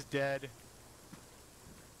friendlies. He's dead.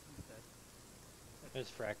 There's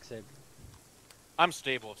Frack said. I'm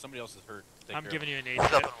stable. If somebody else is hurt, take I'm care giving of you it. an 8.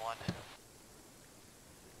 What's up in 1?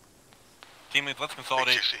 Team leads, let's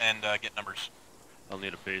consolidate and get numbers. I'll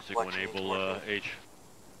need a basic What when team's able, working? H.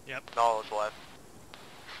 Yep. Knowledge alive.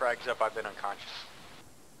 Frags up, I've been unconscious.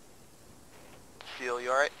 Seal, you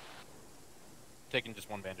alright? Taking just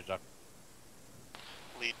 1 bandage off.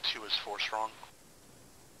 lead 2 is 4 strong.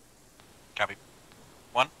 Copy.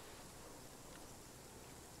 1.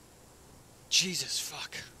 Jesus,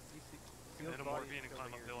 fuck. Get a morphine and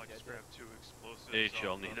climb uphill. I just grabbed 2 explosives. Hey,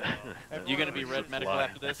 y'all need You gonna be red medical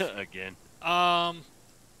after this? Again.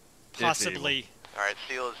 Possibly. Alright,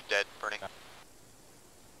 Seal is dead, burning.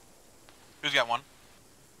 Who's got 1?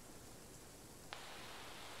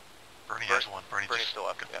 Bernie has 1. Bernie's still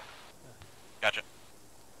up, yeah. Gotcha.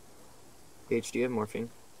 H, do you have morphine?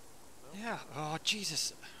 Yeah. Oh,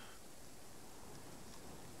 Jesus.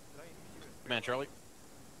 Man, Charlie.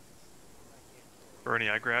 Bernie,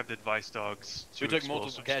 I grabbed advice dogs. We took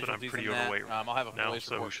multiple but I'm casualties pretty in that. overweight I'll have a now, police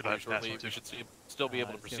so report should for I you pass shortly. on to? We should still be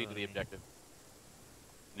able to proceed to the objective.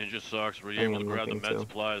 Ninja Socks, were you Hang able to on, grab the looking med too.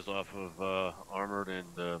 supplies off of Armored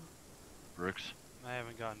and Bricks? I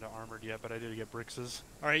haven't gotten to armored yet, but I did get Brixes.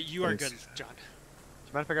 Alright, you are Thanks. good, John. Do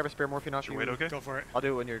you mind if I grab a spare morphine off Is your you? weight okay? Go for it. I'll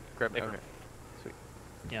do it when you're grabbing. Okay. Sweet.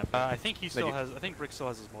 Yeah, I think he still you- has. I think Brick still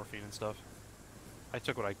has his morphine and stuff. I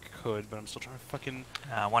took what I could, but I'm still trying to fucking.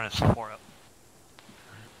 1 is 4 up.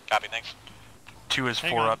 Copy, thanks. 2 is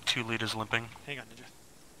Hang 4 on. up, 2 lead is limping. Hang on,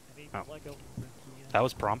 Ninja. Oh. That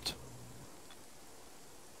was prompt.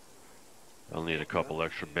 I'll need a couple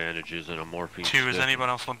extra bandages and a morphine 2 is stick. anyone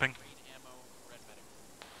else limping?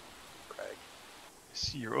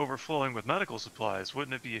 See, you're overflowing with medical supplies.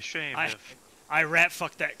 Wouldn't it be a shame if... I rat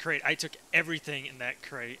fucked that crate. I took everything in that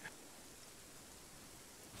crate.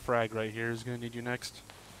 Frag right here is gonna need you next.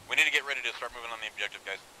 We need to get ready to start moving on the objective,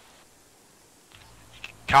 guys.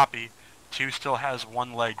 Copy. 2 still has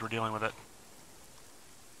 1 leg. We're dealing with it.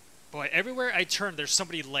 Boy, everywhere I turn, there's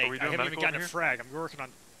somebody late. we I doing haven't even medical gotten over a frag. I'm working on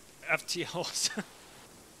FTLs.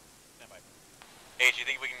 Hey, do you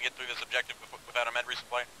think we can get through this objective without a med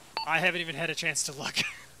resupply? I haven't even had a chance to look.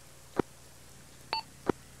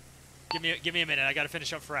 give me a minute. I gotta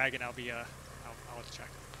finish up frag and I'll be I'll let you check.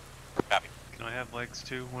 Copy. Can I have legs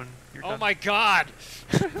too when you're Oh done? my god!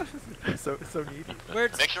 so needy.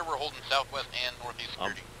 Where's Make sure we're holding southwest and northeast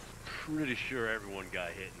security. I'm pretty sure everyone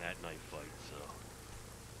got hit in that night fight, so...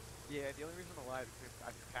 Yeah, the only reason I'm alive is because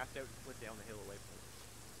I passed out and slid down the hill away from it.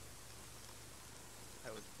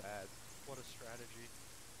 That was bad. What a strategy.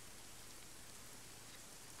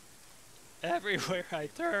 everywhere I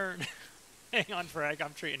turn? Hang on, frag.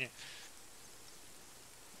 I'm treating you.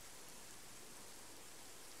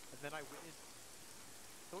 And then I witnessed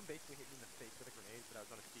someone basically hit me in the face with a grenade, but I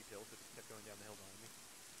was on a steep hill, so it just kept going down the hill behind me.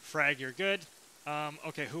 Frag, you're good.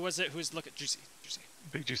 Okay, who was it? Who's look at Juicy? Juicy.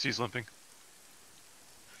 Big Juicy's limping.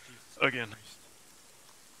 Again.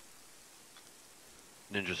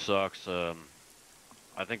 Ninja Socks,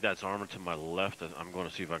 I think that's Armor to my left. I'm going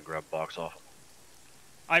to see if I can grab box off.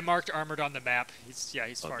 I marked Armored on the map. He's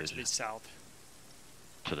Oh, far did to you? the south.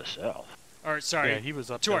 To the south. Or sorry, Yeah, he was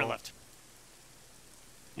up to our hill. left.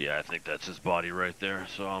 Yeah, I think that's his body right there,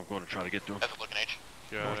 so I'm going to try to get to him. That's a looking H.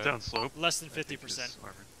 North down slope. Less than 50%.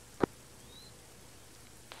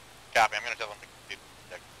 Copy, I'm gonna tell them to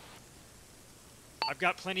check. I've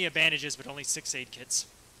got plenty of bandages, but only 6 aid kits.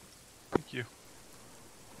 Thank you.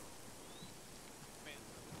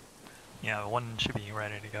 Yeah, one should be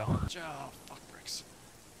ready to go. Oh, fuck bricks.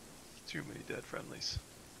 Too many dead friendlies.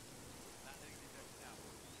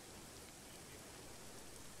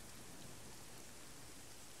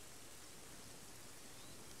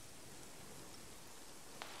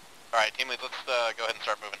 Alright, team leads, let's go ahead and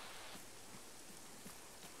start moving.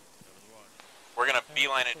 We're gonna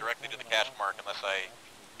beeline it directly to the cache mark unless I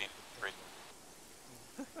see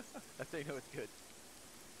reason. That's how you know it's good.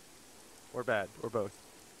 Or bad, or both.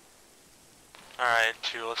 Alright,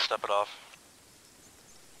 2, let's step it off.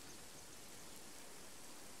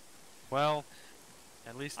 Well,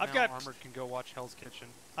 at least I've now got- Armored can go watch Hell's Kitchen.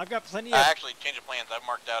 I've got plenty I of... actually, change of plans, I've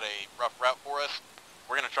marked out a rough route for us.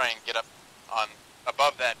 We're gonna try and get up on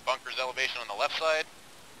above that bunker's elevation on the left side,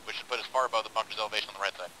 which should put us far above the bunker's elevation on the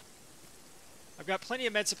right side. I've got plenty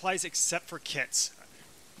of med supplies except for kits.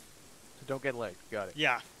 So don't get legs, got it.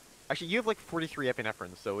 Yeah. Actually, you have like 43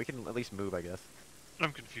 epinephrine, so we can at least move, I guess.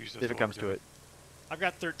 I'm confused as If to it comes what to we're it. I've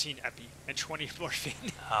got 13 epi and 20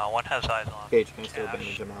 morphine. One has eyes on Gage, can you still cash.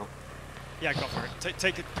 bandage him out? Yeah, go for it.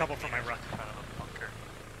 Take a couple from my ruck. In front of a bunker.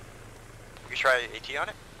 You try AT on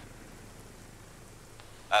it?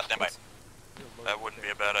 Stand by. That wouldn't be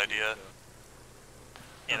a bad idea.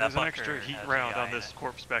 Yeah, that There's an bunker extra heat has round the eye on in this it.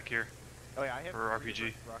 corpse back here. Oh yeah, I have For 3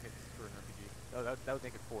 RPG. rockets for an RPG. Oh, that would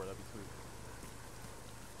make it 4, that'd be smooth.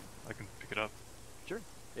 I can pick it up. Sure.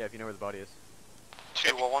 Yeah, if you know where the body is.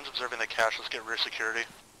 2, while one's observing the cache, let's get rear security.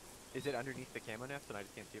 Is it underneath the camo nest and I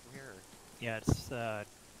just can't see it from here? Or? Yeah, it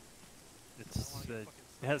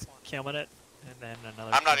has camo net And then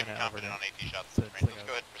another. I'm not even confident on AT shots. So Right, it's let's like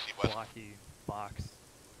go a ahead and proceed west. blocky box.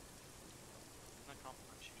 I'm not confident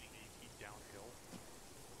on shooting AT downhill.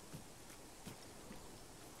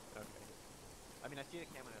 Okay. I mean, I see the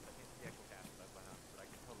camera nest. I can't see the actual cache, so that's why not. But I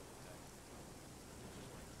can totally look at it.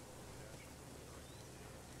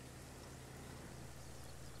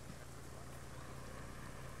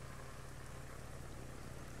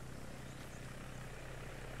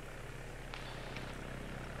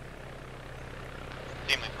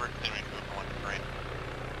 Team lead, we're continuing to move from 1 to 3.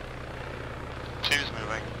 2's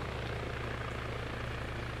moving.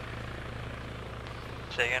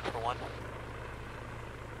 Say again for 1.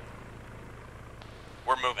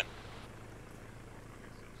 We're moving.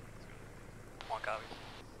 1 copy.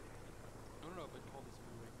 I don't know if I'd call this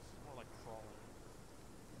moving. It's more like crawling.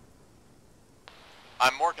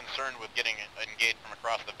 I'm more concerned with getting engaged from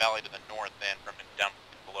across the valley to the north than from down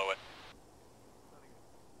below it.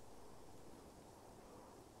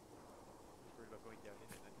 Worried about going down in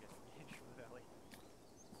it and getting engaged from the valley.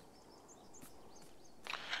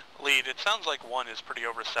 Lead, it sounds like 1 is pretty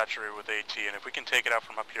oversaturated with AT, and if we can take it out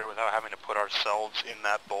from up here without having to put ourselves in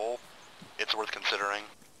that bowl, it's worth considering.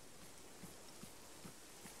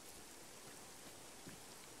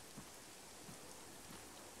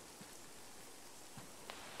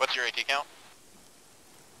 What's your AT count?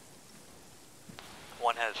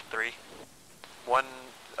 1 has 3. 1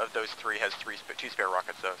 of those 3 has 2 spare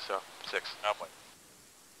rockets though, so 6. Oh boy.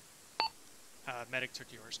 Medic took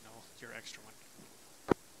yours, no, your extra one.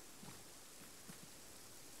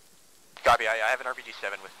 Copy, I have an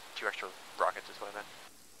RPG-7 with 2 extra rockets is what I meant.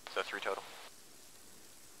 So 3 total.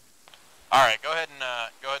 Alright, go ahead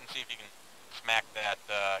and see if you can smack that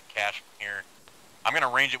cache from here. I'm gonna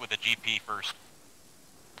range it with the GP first.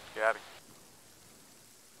 You have it.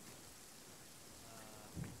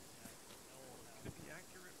 Could be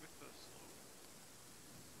accurate with the slope.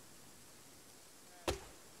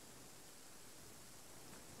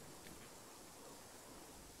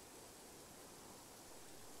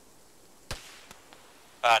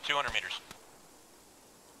 Uh, 200 meters.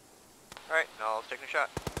 Alright, now let's take a shot.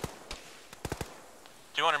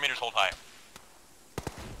 200 meters, hold high.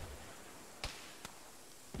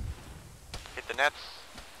 Hit the nets.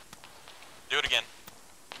 Do it again.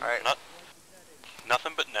 Alright.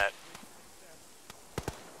 Nothing but net.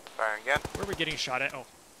 Firing again. Where are we getting shot at? Oh.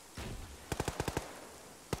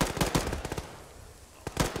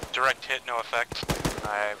 Direct hit, no effect.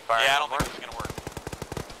 I'm firing. Yeah, I don't think this is gonna work.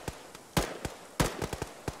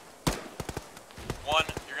 1,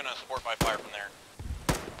 you're gonna support by fire from there.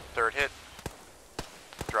 3rd hit.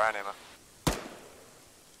 Dry on ammo.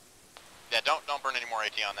 Yeah, don't burn any more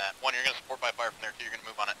AT on that. 1, you're gonna support by fire from there. 2, you're gonna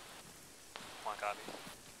move on it. 1 copy.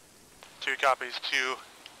 2 copies, 2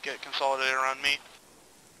 get consolidated around me.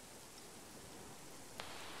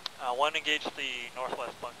 1 engage the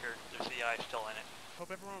northwest bunker. There's the eye still in it.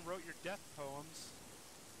 Hope everyone wrote your death poems.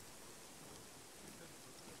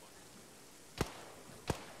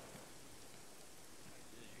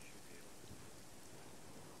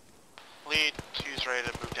 Lead, 2's ready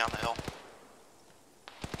to move down the hill.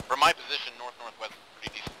 From my position, north-northwest is a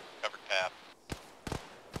pretty decent covered path.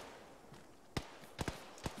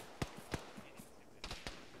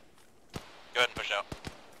 Go ahead and push out.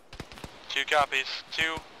 2 copies,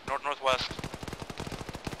 2 north-northwest.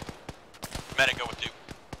 Medic, go with 2.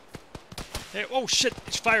 Hey, oh shit!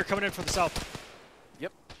 There's fire coming in from the south.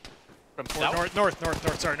 Yep. From Or south?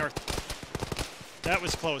 north, sorry, north. That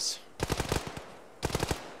was close.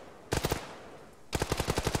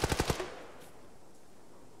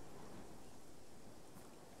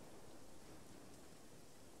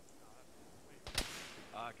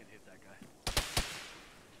 I can hit that guy.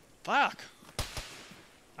 Fuck!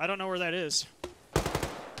 I don't know where that is.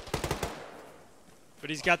 But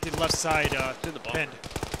he's got the left side in the pinned.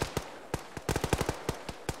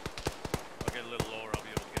 I'll get a little lower, I'll be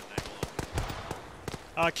able to get an angle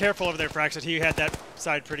up. Careful over there, Fraxit. He had that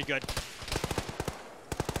side pretty good.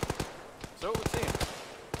 So it would seem.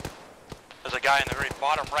 There's a guy in the very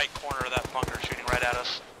bottom right corner of that bunker shooting right at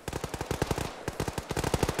us.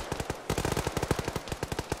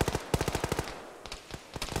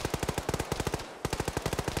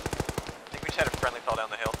 I think we just had a friendly fall down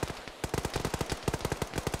the hill.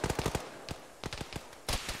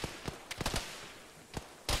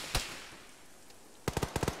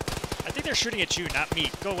 I think they're shooting at you, not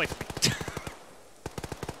me. Go away from me.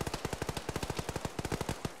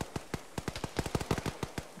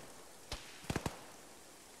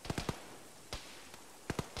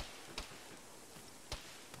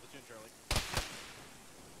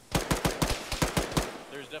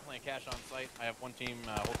 There's definitely a cache on site. I have one team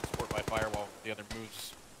holding support by fire while the other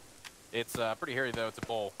moves. It's pretty hairy though. It's a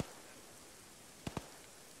bowl.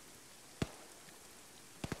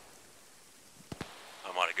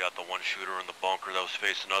 I might have got the one shooter in the bunker that was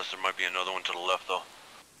facing us. There might be another one to the left though.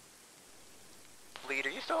 Lead, are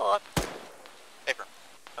you still up? Paper.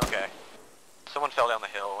 Okay. Someone fell down the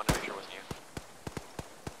hill. I wanted to make sure it wasn't you.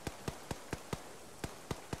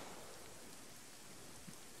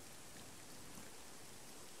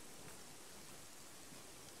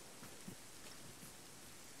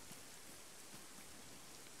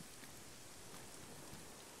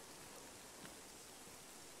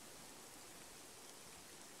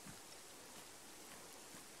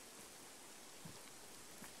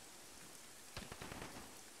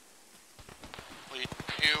 Lead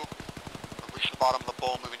 2, reach the bottom of the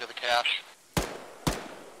bowl, moving to the cache.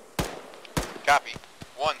 Copy.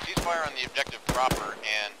 1, ceasefire on the objective proper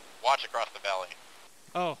and watch across the valley.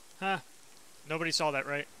 Oh, huh. Nobody saw that,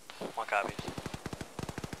 right? 1 copy.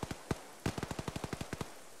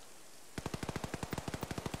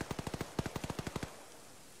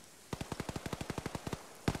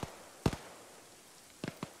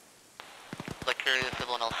 Like curious,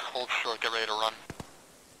 everyone else hold short, get ready to run.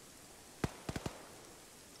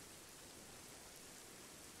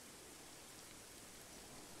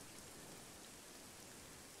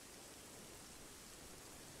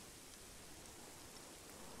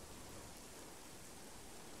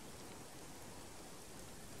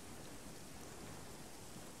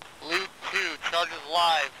 Lead 2, charges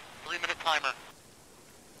live, 3-minute timer.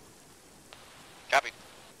 Copy.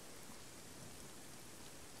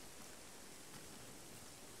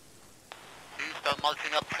 Start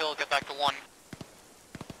marching uphill, get back to 1.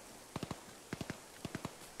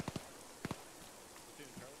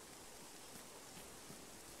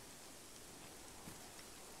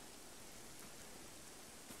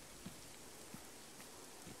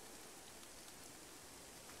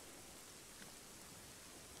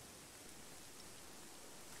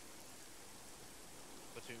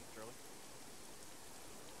 Platoon, Charlie.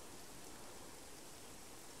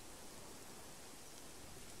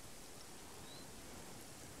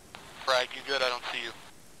 Frag, you good? I don't see you.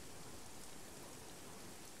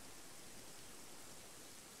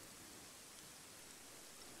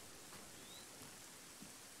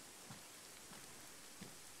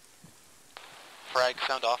 Frag,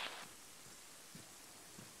 sound off.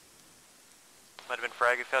 Might have been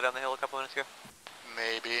Frag who fell down the hill a couple minutes ago.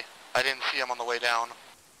 Maybe. I didn't see him on the way down.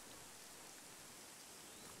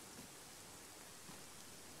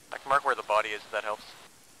 I can mark where the body is if that helps.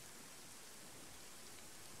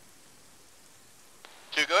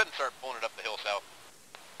 2, go ahead and start pulling it up the hill south.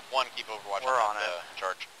 1, keep overwatch We're on that,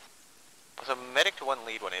 charge. So medic to 1,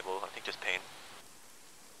 lead 1 able. I think just pain.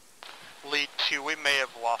 Lead 2, we may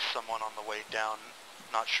have lost someone on the way down.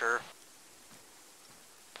 Not sure.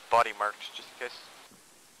 Body marked, just in case.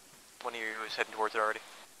 One of you was heading towards it already.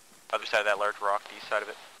 Other side of that large rock, the east side of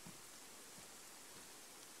it.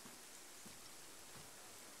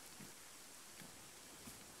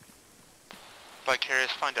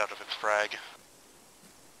 Vicarious, find out if it's Frag.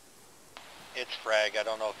 It's Frag. I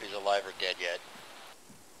don't know if he's alive or dead yet.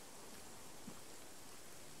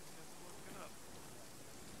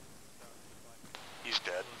 He's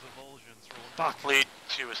dead. Fuck. Lead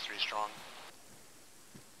 2 is 3 strong.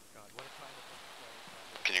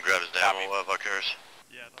 Can you grab his ammo, Vicarious?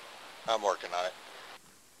 Yeah, I'm working on it.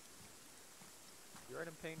 You right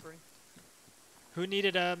in pain, Bernie? Who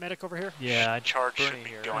needed a medic over here? Yeah, I Charge should Bernie be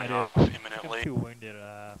here. going I off do. imminently. I'm too wounded.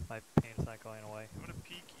 My pain's not going away. I'm gonna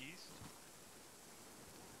peek east.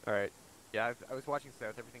 Alright. Yeah, I was watching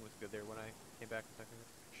south. Everything was good there when I came back.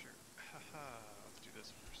 Sure. Haha. Let's do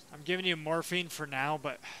this first. I'm giving you morphine for now,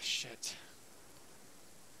 but shit.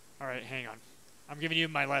 Alright, hang on. I'm giving you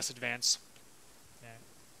my last advance. Yeah.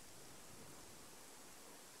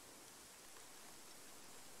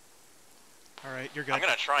 Alright, you're good. I'm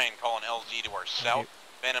going to try and call an LZ to our south.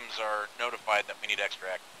 Venoms are notified that we need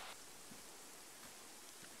extract.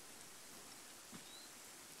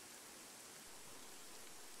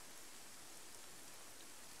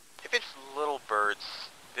 If it's little birds,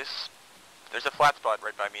 there's a flat spot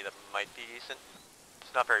right by me that might be decent.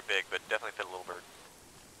 It's not very big, but definitely fit a little bird.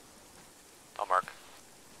 I'll mark.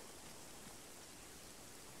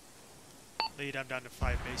 Lead, I'm down to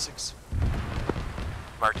 5 basics.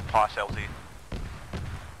 Marked POS LZ.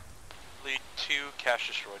 Lead 2, cache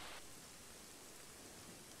destroyed.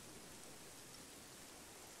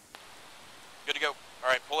 Good to go.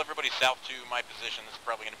 Alright, pull everybody south to my position. This is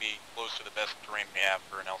probably going to be close to the best terrain we have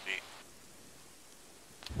for an LZ.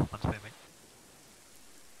 One's moving.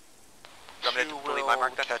 I'm going to delete my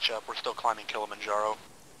mark then. Catch up. We're still climbing Kilimanjaro.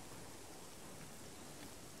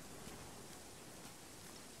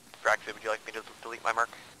 Braxton, would you like me to delete my mark?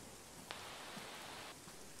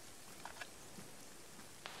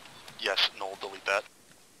 Yes, Noel, delete that.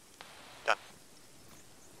 Done.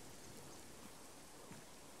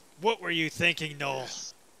 What were you thinking, Noel?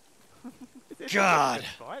 God.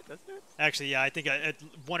 Actually, yeah, I think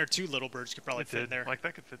one or two little birds could probably fit in there. Like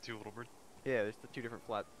that could fit 2 little birds. Yeah, there's the 2 different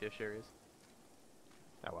flat dish areas.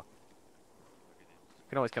 Oh well. We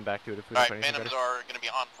can always come back to it if we don't find anything Phantoms better. are going to be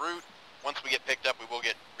en route. Once we get picked up, we will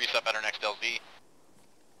get resup at our next LZ.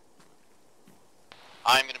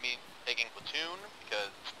 I'm going to be taking Platoon,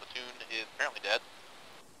 because Platoon is apparently dead.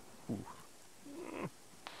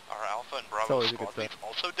 Our Alpha and Bravo squad lead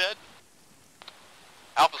also dead.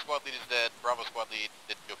 Alpha squad lead is dead, Bravo squad lead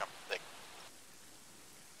didn't feel comfortable taking.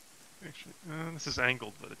 Actually, this is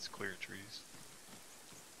angled, but it's clear trees.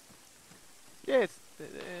 Yeah, it's...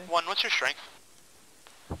 1, what's your strength?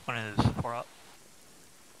 1 is 4 up.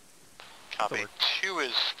 Copy. 2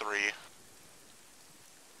 is 3.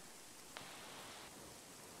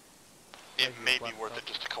 It may be worth it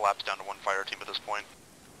just to collapse down to 1 fire team at this point.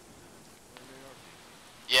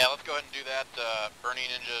 Yeah, let's go ahead and do that. Bernie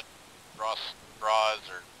Ninja, Roz,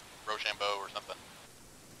 or Rochambeau or something.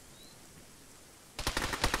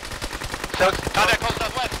 So, contact close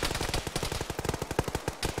southwest!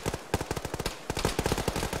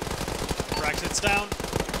 Braxton's down.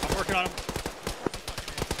 I'm working on him.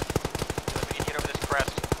 We need to get over this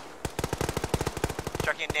crest.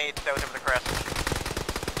 Chucking nades south over the crest.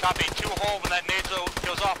 Copy. 2 hold when that nade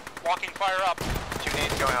goes off. Walking fire up. 2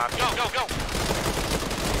 nades going off. Go, go, go!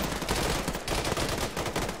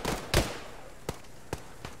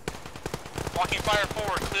 Walking fire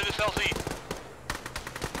forward. Clear this LZ.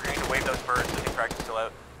 We're going to wave those birds. I think Braxton's still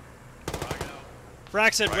out.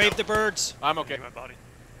 Braxton, wave the birds. I'm okay.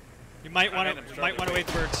 You might want to wave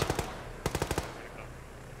the birds.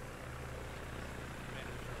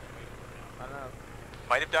 I don't know.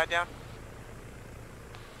 Might have died down.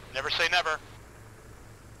 Never say never.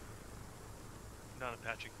 Not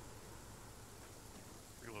patching.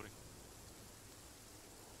 Reloading.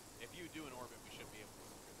 If you do an orbit, we should be able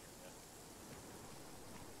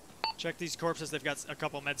to. Check these corpses. They've got a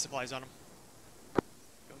couple med supplies on them.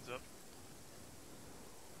 Guns up.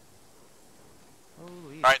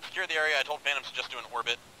 Alright, secure the area. I told Phantoms to just do an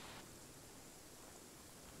orbit.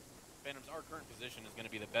 Phantoms, our current position is going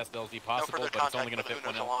to be the best LZ possible, further but it's only contact, going to fit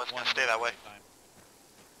but who knows one how long it's one gonna stay that way. at a time.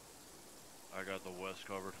 I got the west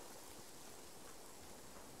covered.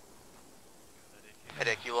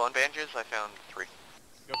 Headache, you low on bandages? I found 3.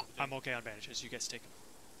 I'm okay on bandages. You guys take them.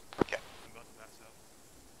 Okay. I'm about to pass out.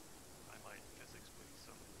 I might physics, please.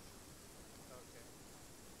 So. Okay.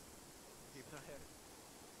 Keep an eye out.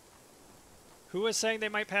 Who was saying they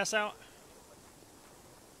might pass out?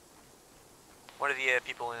 One of the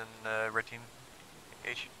people in red team.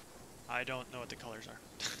 H. I don't know what the colors are.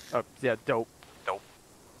 Oh, yeah, dope. Dope.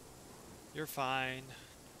 You're fine.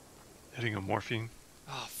 Hitting a morphine.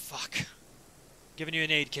 Oh, fuck. Giving you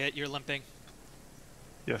an aid kit. You're limping.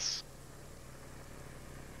 Yes.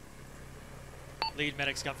 Lead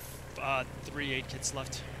medic's got 3 aid kits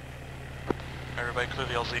left. Everybody clear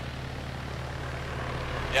the LZ.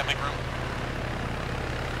 Yeah, make room.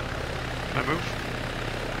 Can I move?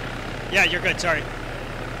 Yeah, you're good. Sorry.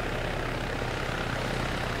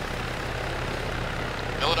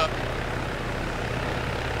 Fill it up.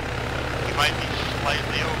 We might be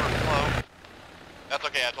slightly overflow. That's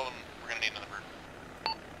okay, I told him we're going to need another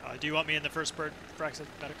bird. Do you want me in the first bird, Braxton?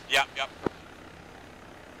 Medic? Yep, yep.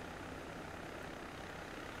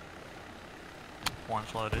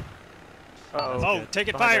 One's loaded. Uh-oh. Oh, take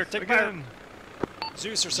it fire! Take fire!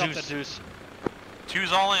 Zeus or something. Zeus.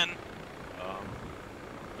 2's all in.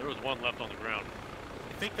 There was 1 left on the ground.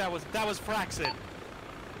 I think that was Fraxon.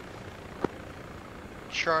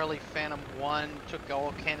 Charlie, Phantom 1 took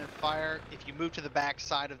all cannon fire. If you move to the back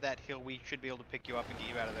side of that hill, we should be able to pick you up and get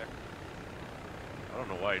you out of there. I don't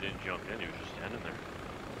know why he didn't jump in. He was just standing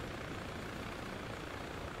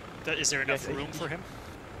there. Is there enough room for him?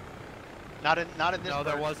 Not in this. No,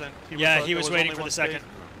 there bird. wasn't. He was waiting for the second.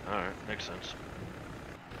 Alright, makes sense.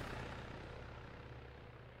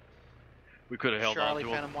 We could have held Charlie, on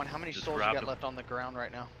to him. Phantom 1, how many Just souls you grabbed got him. left on the ground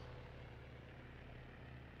right now?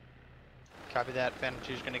 Copy that. Phantom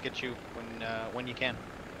 2 is going to get you when you can.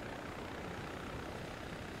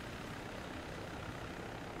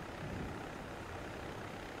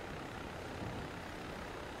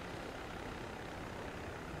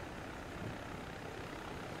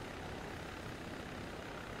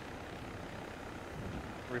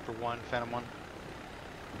 Reaper 1, Phantom 1.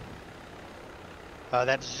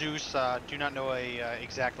 That's Zeus. Do not know a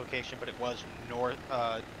exact location, but it was north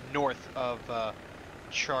of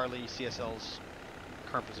Charlie CSL's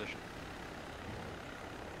current position.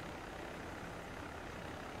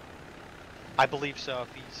 I believe so.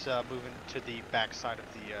 If he's moving to the back side of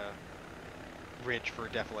the ridge for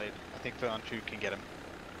defilade, I think Philon 2 can get him.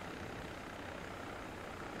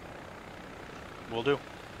 Will do.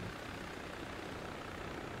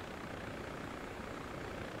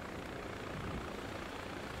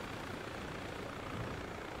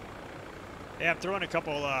 Yeah, I'm throwing a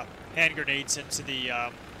couple hand grenades into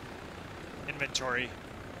the inventory.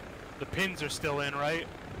 The pins are still in, right?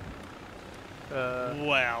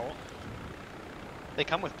 Well. They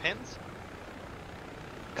come with pins?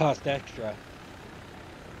 Cost extra.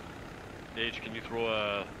 Gage, can you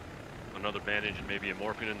throw another bandage and maybe a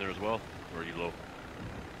morphine in there as well? Or are you low?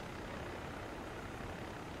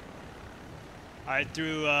 I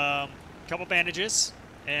threw a couple bandages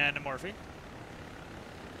and a morphine.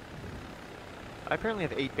 I apparently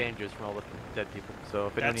have 8 bandages from all the dead people, so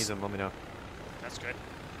if anyone needs them, let me know. That's good.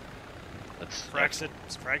 That's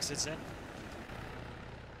Fraxit's in.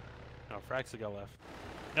 No, Fraxiga left.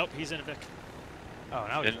 Nope, he's in a Vic. Oh,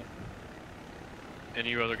 now he's in.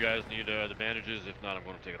 Any of you other guys need the bandages? If not, I'm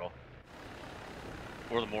going to take it all.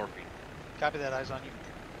 Or the morphine. Copy that, eyes on you.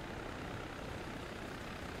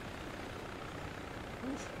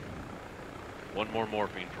 One more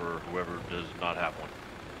morphine for whoever does not have one.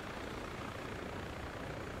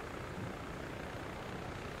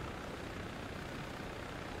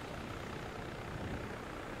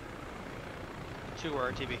 Two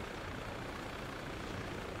RTB.